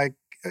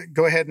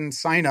go ahead and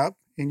sign up.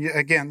 And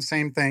again,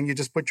 same thing. You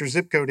just put your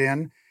zip code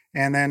in.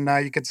 And then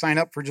you could sign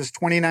up for just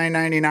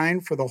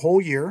 $29.99 for the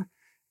whole year.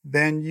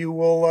 Then you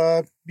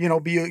will, you'll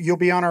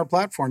be on our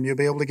platform. You'll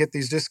be able to get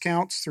these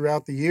discounts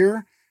throughout the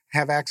year,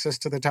 have access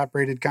to the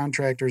top-rated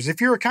contractors.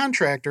 If you're a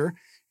contractor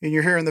and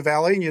you're here in the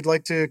Valley and you'd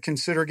like to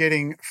consider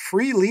getting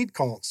free lead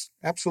calls,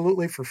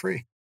 absolutely for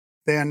free,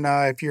 then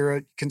if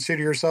you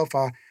consider yourself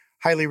a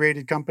highly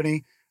rated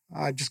company,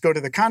 just go to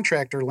the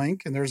contractor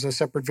link, and there's a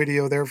separate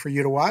video there for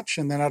you to watch,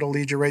 and then that'll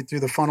lead you right through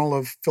the funnel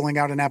of filling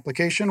out an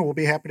application. We'll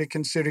be happy to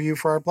consider you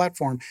for our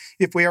platform.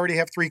 If we already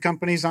have 3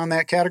 companies on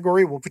that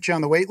category, we'll put you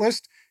on the wait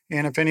list,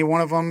 and if any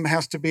one of them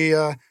has to be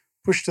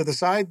pushed to the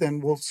side,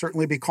 then we'll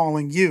certainly be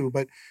calling you.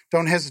 But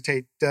don't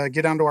hesitate.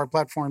 Get onto our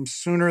platform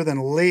sooner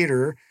than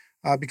later,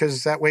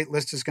 because that wait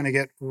list is going to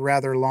get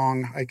rather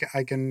long,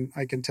 I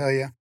can tell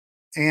you.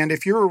 And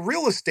if you're a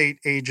real estate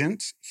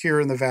agent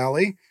here in the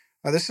Valley,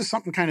 this is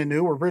something kind of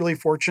new. We're really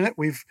fortunate.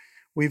 We've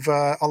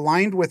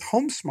aligned with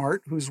HomeSmart,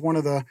 who's one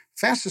of the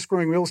fastest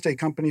growing real estate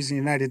companies in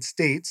the United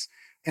States.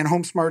 And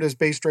HomeSmart is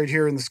based right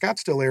here in the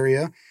Scottsdale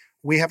area.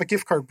 We have a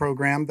gift card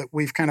program that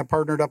we've kind of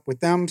partnered up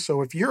with them.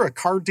 So if you're a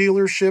car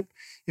dealership,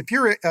 if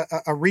you're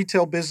a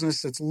retail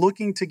business that's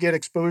looking to get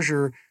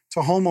exposure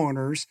to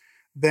homeowners,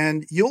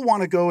 then you'll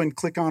want to go and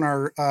click on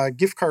our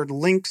gift card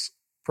links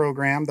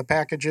program, the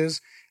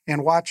packages,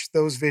 and watch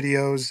those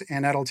videos,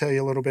 and that'll tell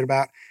you a little bit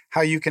about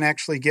how you can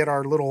actually get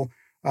our little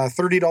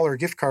 $30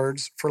 gift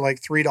cards for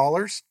like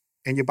 $3,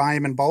 and you buy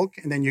them in bulk,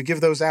 and then you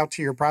give those out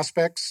to your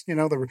prospects.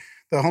 The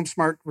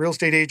HomeSmart real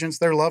estate agents,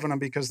 they're loving them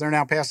because they're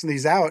now passing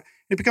these out.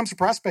 It becomes a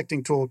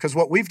prospecting tool, because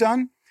what we've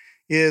done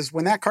is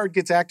when that card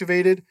gets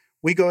activated,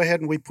 we go ahead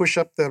and we push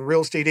up the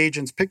real estate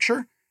agent's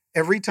picture.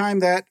 Every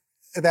time that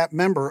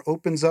member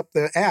opens up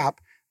the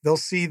app, they'll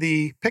see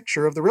the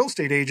picture of the real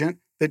estate agent.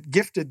 that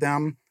gifted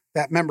them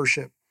that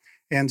membership.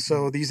 And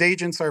so these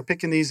agents are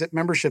picking these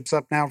memberships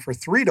up now for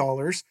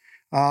 $3.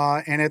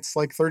 And it's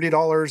like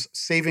 $30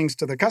 savings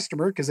to the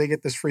customer because they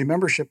get this free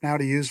membership now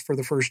to use for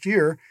the first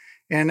year.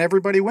 And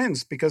everybody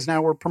wins because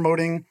now we're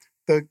promoting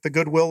the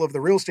goodwill of the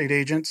real estate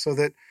agent so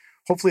that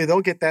hopefully they'll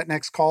get that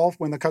next call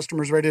when the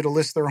customer's ready to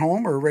list their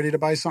home or ready to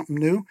buy something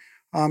new.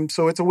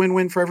 So it's a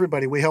win-win for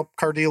everybody. We help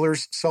car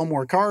dealers sell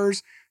more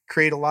cars,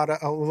 create a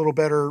little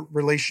better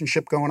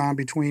relationship going on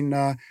between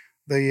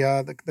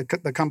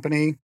the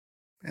company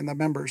and the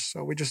members.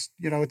 So we just,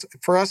 it's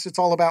for us, it's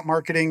all about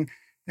marketing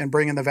and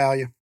bringing the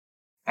value.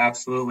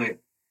 Absolutely.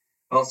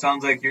 Well, it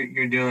sounds like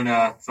you're doing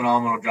a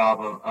phenomenal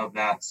job of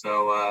that.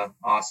 So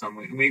awesome.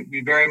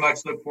 We very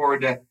much look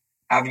forward to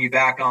having you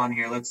back on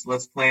here.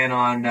 Let's plan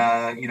on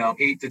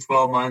 8 to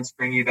 12 months,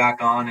 bring you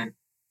back on and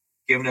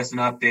giving us an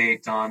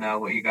update on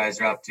what you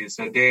guys are up to.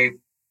 So Dave,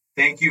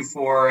 thank you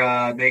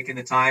for making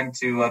the time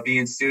to be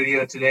in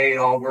studio today. It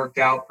all worked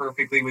out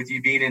perfectly with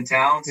you being in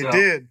town. So, it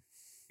did.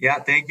 Yeah,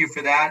 thank you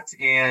for that.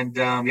 And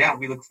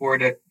we look forward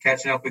to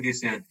catching up with you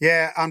soon.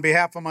 Yeah, on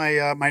behalf of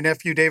my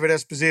nephew, David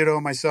Esposito,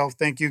 and myself,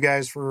 thank you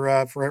guys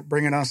for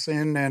bringing us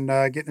in and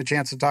getting a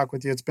chance to talk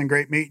with you. It's been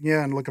great meeting you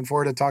and looking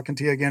forward to talking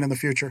to you again in the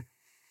future.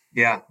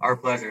 Yeah, our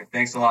pleasure.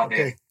 Thanks a lot, Dave.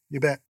 Okay, you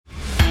bet.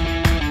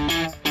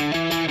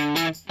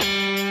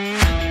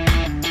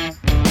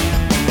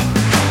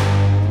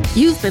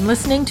 You've been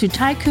listening to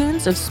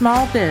Tycoons of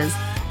Small Biz,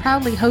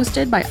 proudly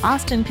hosted by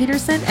Austin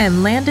Peterson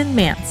and Landon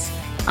Mance.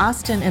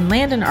 Austin and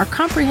Landon are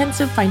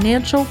comprehensive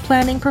financial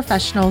planning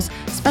professionals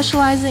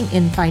specializing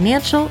in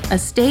financial,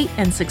 estate,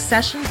 and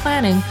succession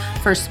planning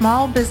for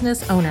small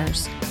business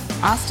owners.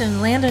 Austin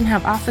and Landon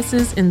have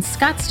offices in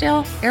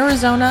Scottsdale,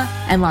 Arizona,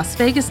 and Las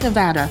Vegas,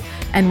 Nevada,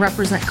 and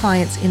represent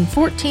clients in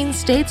 14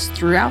 states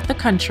throughout the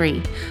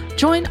country.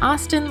 Join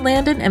Austin,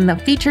 Landon, and the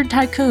featured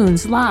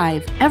Tycoons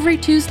live every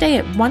Tuesday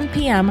at 1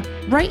 p.m.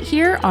 right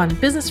here on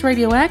Business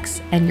Radio X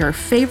and your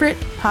favorite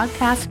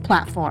podcast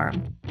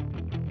platform.